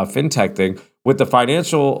your fintech thing, with the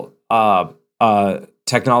financial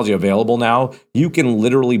technology available now, you can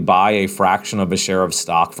literally buy a fraction of a share of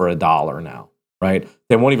stock for $1 now, right?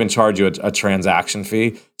 They won't even charge you a transaction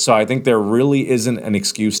fee. So I think there really isn't an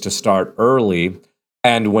excuse to start early.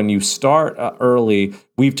 And when you start early,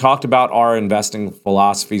 we've talked about our investing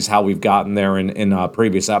philosophies, how we've gotten there in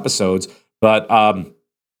previous episodes. But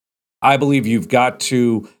I believe you've got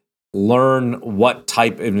to learn what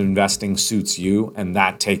type of investing suits you, and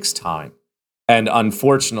that takes time. And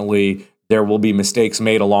unfortunately, there will be mistakes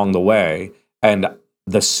made along the way. And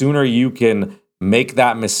the sooner you can make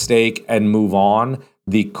that mistake and move on,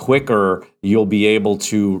 the quicker you'll be able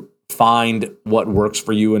to find what works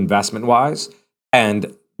for you investment-wise.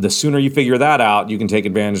 And the sooner you figure that out, you can take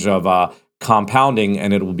advantage of compounding,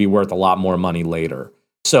 and it will be worth a lot more money later.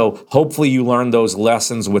 So hopefully you learn those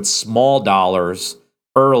lessons with small dollars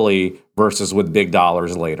early versus with big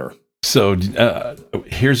dollars later. So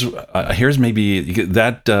here's maybe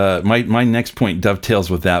that my next point dovetails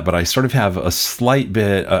with that, but I sort of have a slight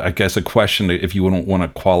bit, I guess, a question if you wouldn't want to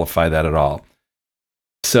qualify that at all.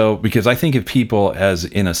 So because I think of people as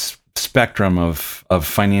in a spectrum of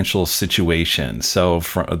financial situations. So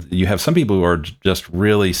you have some people who are just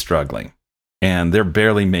really struggling and they're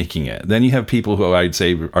barely making it. Then you have people who I'd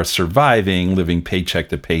say are surviving, living paycheck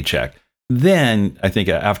to paycheck. Then I think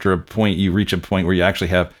after a point, you reach a point where you actually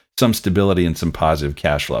have some stability and some positive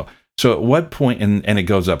cash flow. So at what point, and it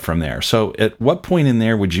goes up from there. So at what point in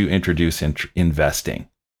there would you introduce investing?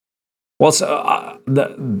 Well, so,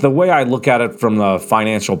 the way I look at it from the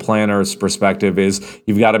financial planner's perspective is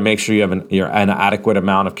you've got to make sure you have an adequate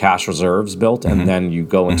amount of cash reserves built, and then you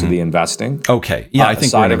go into the investing. Okay. Yeah, I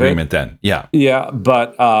think we're in agreement then. Yeah. Yeah,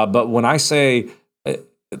 but when I say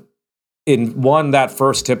that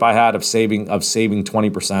first tip I had of saving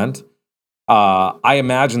 20%, I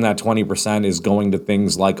imagine that 20% is going to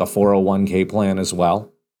things like a 401k plan as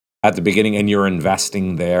well at the beginning, and you're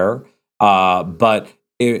investing there. But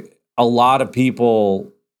a lot of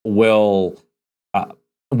people will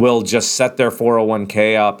just set their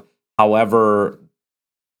 401k up however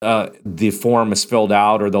the form is filled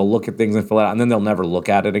out, or they'll look at things and fill it out, and then they'll never look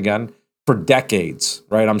at it again for decades,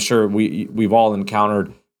 right? I'm sure we've all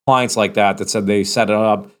encountered clients like that said they set it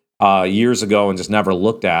up years ago and just never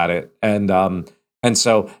looked at it, and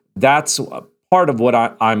so that's part of what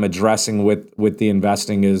I'm addressing with the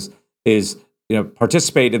investing is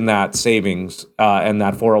participate in that savings and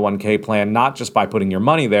that 401k plan, not just by putting your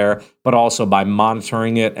money there, but also by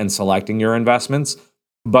monitoring it and selecting your investments.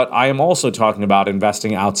 But I am also talking about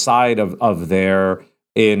investing outside of there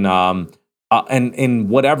in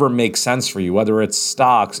whatever makes sense for you, whether it's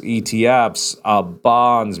stocks, ETFs,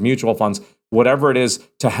 bonds, mutual funds, whatever it is,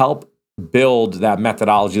 to help build that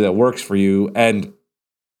methodology that works for you. And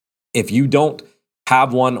if you don't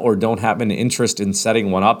have one or don't have an interest in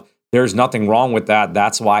setting one up, there's nothing wrong with that.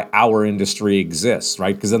 That's why our industry exists,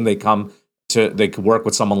 right? Because then they could work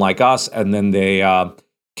with someone like us, and then they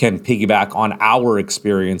can piggyback on our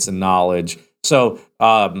experience and knowledge. So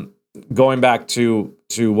going back to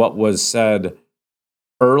what was said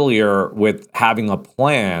earlier with having a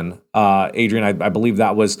plan, Adrian, I believe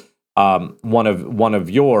that was one of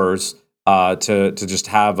yours to just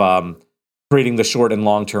have creating the short and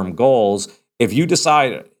long term goals. If you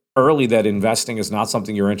decide early that investing is not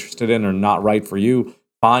something you're interested in or not right for you,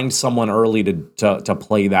 find someone early to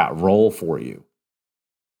play that role for you.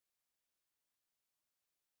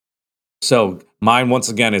 So mine, once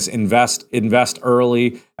again, is invest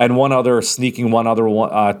early. And one other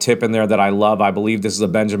tip in there that I love, I believe this is a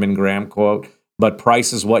Benjamin Graham quote, but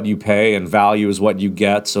price is what you pay and value is what you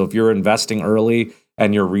get. So if you're investing early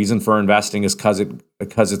and your reason for investing is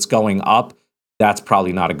because it's going up, that's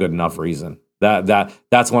probably not a good enough reason.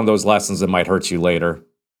 That's one of those lessons that might hurt you later.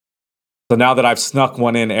 So now that I've snuck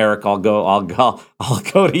one in, Eric, I'll go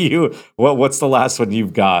to you. What's the last one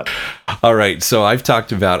you've got? All right. So I've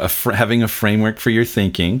talked about having a framework for your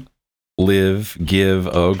thinking: live, give,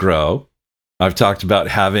 grow. I've talked about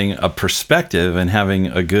having a perspective and having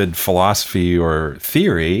a good philosophy or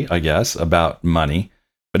theory, I guess, about money.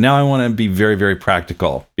 But now I want to be very, very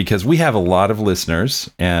practical, because we have a lot of listeners.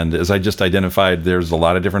 And as I just identified, there's a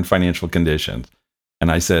lot of different financial conditions. And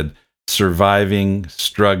I said, surviving,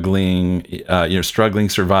 struggling,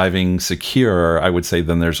 surviving, secure, I would say.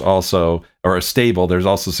 Then there's also, or stable, there's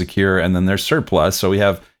also secure, and then there's surplus. So we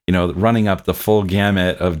have, running up the full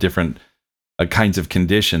gamut of different kinds of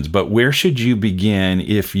conditions. But where should you begin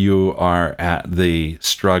if you are at the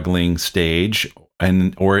struggling stage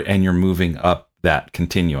and you're moving up that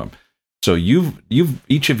continuum? So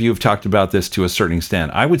each of you have talked about this to a certain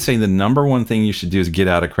extent. I would say the number one thing you should do is get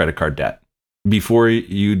out of credit card debt before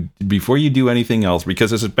you do anything else,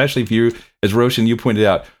 because especially if you, as Roshan, you pointed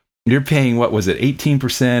out, you're paying, what was it,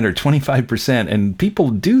 18% or 25%, and people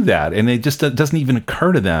do that, and it just doesn't even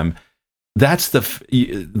occur to them. That's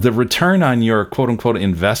the return on your quote unquote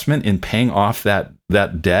investment in paying off that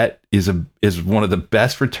debt is one of the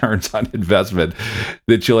best returns on investment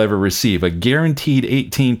that you'll ever receive. A guaranteed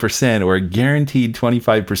 18% or a guaranteed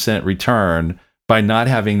 25% return by not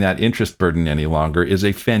having that interest burden any longer is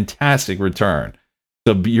a fantastic return.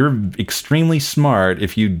 So you're extremely smart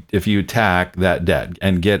if you attack that debt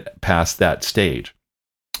and get past that stage.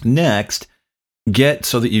 Next, get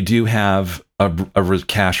so that you do have a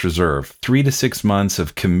cash reserve, 3 to 6 months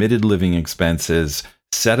of committed living expenses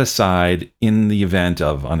set aside in the event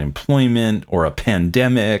of unemployment or a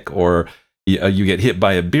pandemic, or you get hit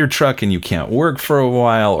by a beer truck and you can't work for a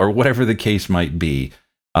while, or whatever the case might be.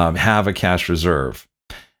 Have a cash reserve.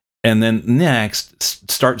 And then next,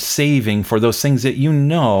 start saving for those things that you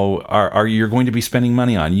know are you're going to be spending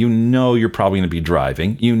money on. You know you're probably going to be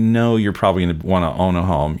driving. You know you're probably going to want to own a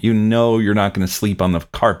home. You know you're not going to sleep on the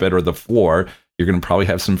carpet or the floor. You're going to probably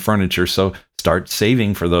have some furniture. So start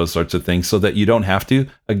saving for those sorts of things so that you don't have to,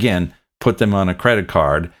 again, put them on a credit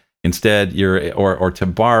card. Instead, or to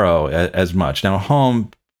borrow as much. Now, a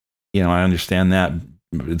home, I understand that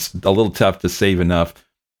it's a little tough to save enough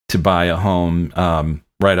to buy a home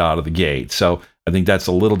right out of the gate. So I think that's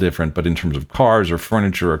a little different. But in terms of cars or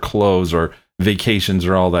furniture or clothes or vacations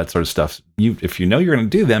or all that sort of stuff, if you know you're going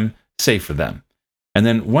to do them, save for them. And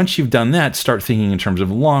then once you've done that, start thinking in terms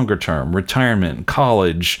of longer term, retirement,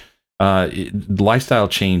 college, lifestyle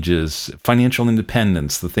changes, financial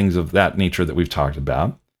independence, the things of that nature that we've talked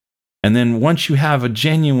about. And then once you have a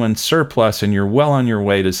genuine surplus and you're well on your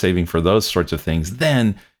way to saving for those sorts of things,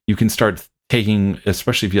 then you can start taking,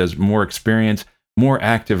 especially if you have more experience, more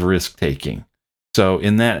active risk taking. So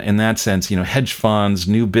in that sense, hedge funds,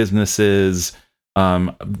 new businesses,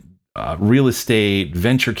 real estate,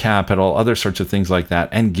 venture capital, other sorts of things like that,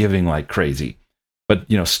 and giving like crazy. But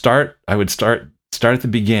I would start at the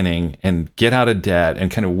beginning and get out of debt and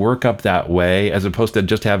kind of work up that way, as opposed to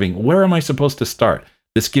just having, where am I supposed to start?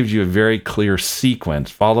 This gives you a very clear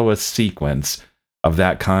sequence. Follow a sequence of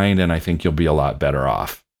that kind, and I think you'll be a lot better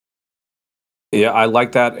off. Yeah, I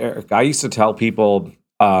like that, Eric. I used to tell people,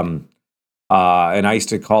 and I used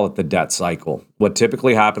to call it the debt cycle. What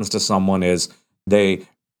typically happens to someone is they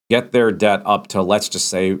get their debt up to, let's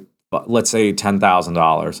say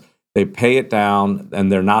 $10,000. They pay it down,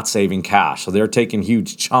 and they're not saving cash. So they're taking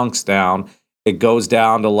huge chunks down. It goes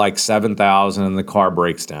down to like $7,000, and the car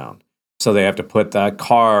breaks down. So they have to put that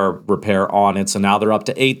car repair on it. So now they're up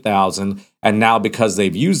to $8,000. And now because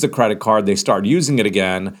they've used the credit card, they start using it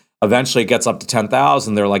again. Eventually it gets up to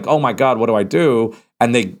 $10,000. They're like, oh my God, what do I do?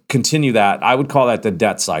 And they continue that. I would call that the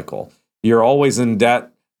debt cycle. You're always in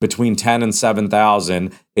debt between $10,000 and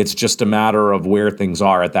 $7,000. It's just a matter of where things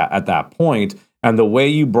are at that point. And the way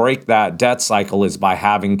you break that debt cycle is by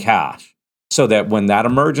having cash, so that when that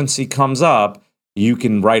emergency comes up, you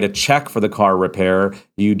can write a check for the car repair.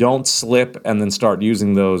 You don't slip and then start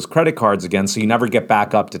using those credit cards again, so you never get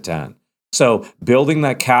back up to 10. So building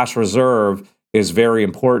that cash reserve is very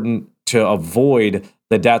important to avoid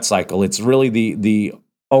the debt cycle. It's really the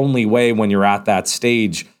only way when you're at that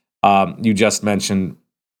stage you just mentioned,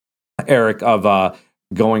 Eric, of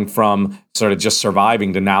going from sort of just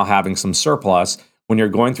surviving to now having some surplus. When you're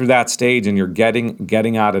going through that stage and you're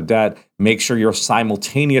getting out of debt, make sure you're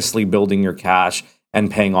simultaneously building your cash and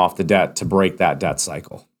paying off the debt to break that debt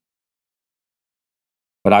cycle.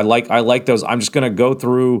 But I like those. I'm just going to go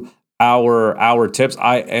through our tips.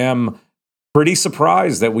 I am pretty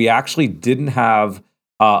surprised that we actually didn't have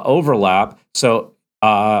overlap. So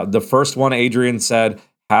the first one, Adrian said,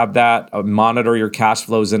 have that monitor your cash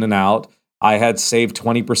flows in and out. I had saved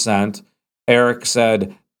 20%. Eric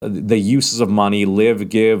said, the uses of money: live,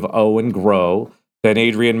 give, owe, and grow. Then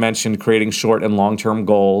Adrian mentioned creating short and long-term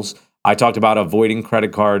goals. I talked about avoiding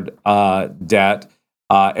credit card debt.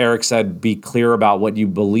 Eric said, be clear about what you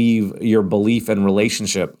believe, your belief and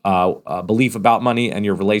relationship, belief about money and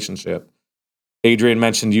your relationship. Adrian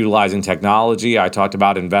mentioned utilizing technology. I talked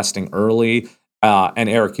about investing early. And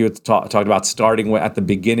Eric, you talked about starting at the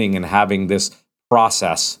beginning and having this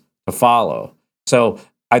process to follow. So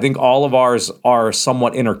I think all of ours are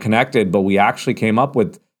somewhat interconnected, but we actually came up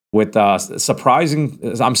with surprising.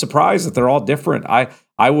 I'm surprised that they're all different. I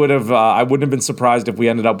wouldn't have been surprised if we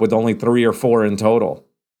ended up with only 3 or 4 in total.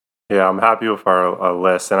 Yeah, I'm happy with our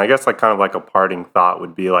list. And I guess kind of like a parting thought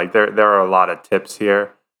would be like there are a lot of tips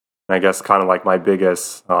here. And I guess kind of like my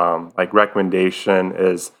biggest recommendation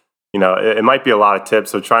is, it might be a lot of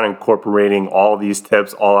tips. So trying to incorporating all these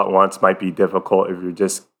tips all at once might be difficult if you're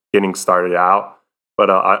just getting started out. But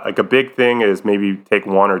like a big thing is maybe take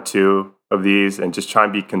 1 or 2 of these and just try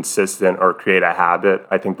and be consistent or create a habit.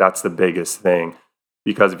 I think that's the biggest thing,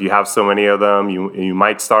 because if you have so many of them, you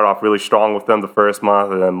might start off really strong with them the first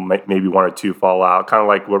month, and then maybe 1 or 2 fall out. Kind of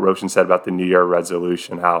like what Roshan said about the New Year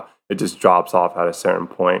resolution, how it just drops off at a certain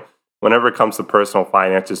point. Whenever it comes to personal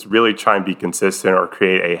finance, just really try and be consistent or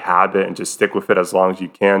create a habit and just stick with it as long as you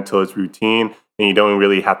can until it's routine and you don't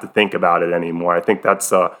really have to think about it anymore. I think that's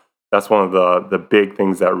one of the big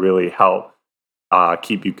things that really help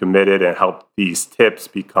keep you committed and help these tips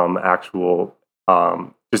become actual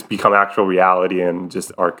reality and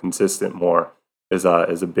just are consistent more is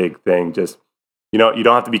a big thing. Just, you don't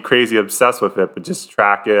have to be crazy obsessed with it, but just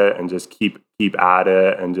track it and just keep at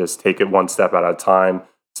it and just take it one step at a time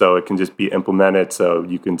so it can just be implemented so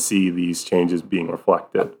you can see these changes being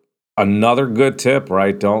reflected. another good tip,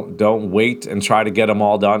 right? Don't wait and try to get them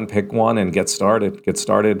all done. Pick one and get started. Get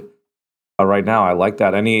started right now. I like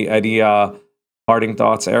that. Any parting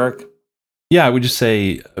thoughts, Eric? Yeah, I would just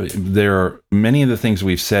say there are many of the things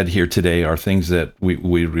we've said here today are things that we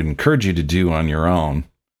would encourage you to do on your own,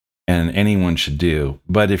 and anyone should do.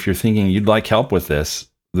 But if you're thinking you'd like help with this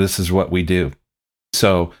is what we do.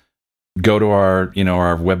 So go to our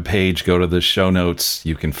webpage, go to the show notes.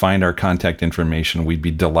 You can find our contact information. We'd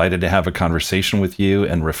be delighted to have a conversation with you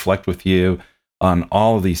and reflect with you on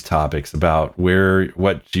all of these topics about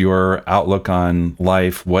what's your outlook on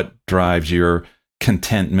life, what drives your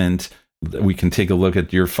contentment. We can take a look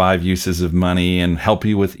at your 5 uses of money and help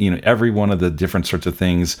you with, every one of the different sorts of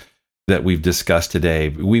things that we've discussed today.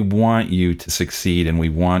 We want you to succeed, and we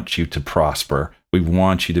want you to prosper. We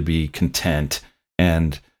want you to be content.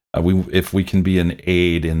 And if we can be an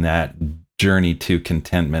aid in that journey to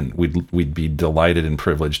contentment, we'd be delighted and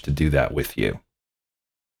privileged to do that with you.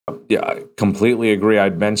 Yeah, I completely agree.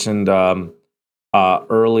 I'd mentioned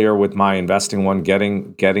earlier with my investing one,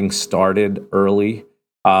 getting started early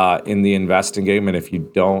in the investing game, and if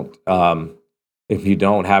you don't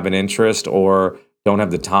have an interest or don't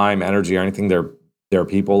have the time, energy, or anything, there are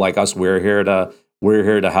people like us. We're here to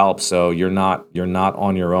help. So you're not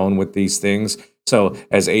on your own with these things. So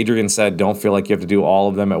as Adrian said, don't feel like you have to do all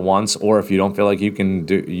of them at once, or if you don't feel like you can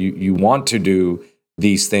do, you want to do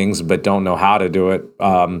these things but don't know how to do it,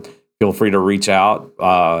 feel free to reach out,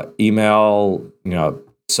 email,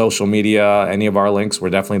 social media, any of our links. We're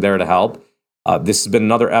definitely there to help. This has been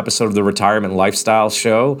another episode of the Retirement Lifestyle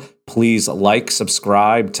Show. Please like,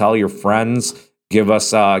 subscribe, tell your friends, give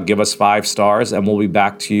us 5 stars, and we'll be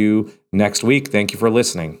back to you next week. Thank you for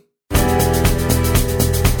listening.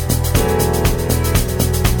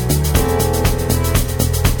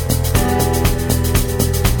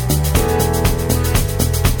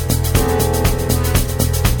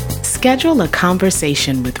 Schedule a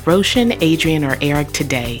conversation with Roshan, Adrian, or Eric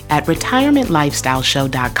today at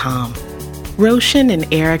retirementlifestyleshow.com. Roshan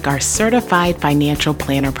and Eric are certified financial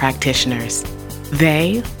planner practitioners.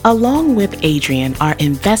 They, along with Adrian, are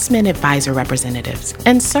investment advisor representatives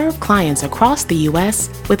and serve clients across the U.S.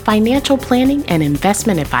 with financial planning and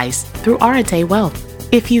investment advice through Arete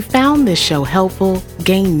Wealth. If you found this show helpful,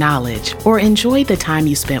 gained knowledge, or enjoyed the time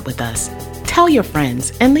you spent with us, tell your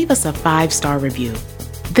friends and leave us a 5-star review.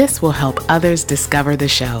 This will help others discover the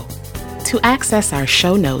show. To access our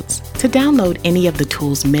show notes, to download any of the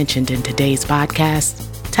tools mentioned in today's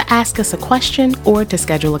podcast, to ask us a question, or to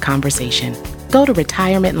schedule a conversation, go to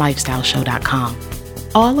retirementlifestyleshow.com.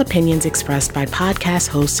 All opinions expressed by podcast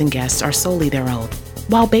hosts and guests are solely their own.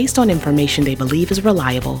 While based on information they believe is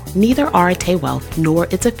reliable, neither Arete Wealth nor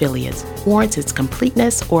its affiliates warrants its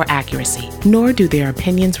completeness or accuracy, nor do their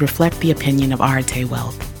opinions reflect the opinion of Arete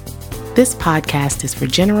Wealth. This podcast is for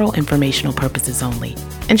general informational purposes only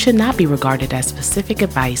and should not be regarded as specific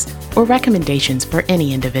advice or recommendations for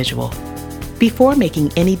any individual. Before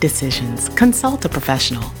making any decisions, consult a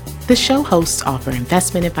professional. The show hosts offer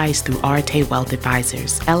investment advice through Arete Wealth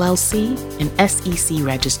Advisors, LLC, an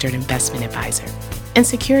SEC-registered investment advisor, and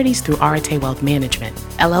securities through Arete Wealth Management,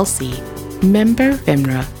 LLC, member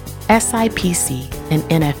FINRA, SIPC, and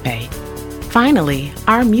NFA. Finally,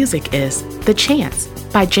 our music is The Chance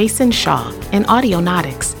by Jason Shaw and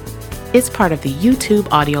Audionautics. It's part of the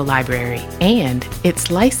YouTube audio library, and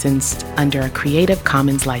it's licensed under a Creative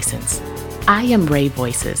Commons license. I am Ray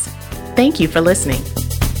Voices. Thank you for listening.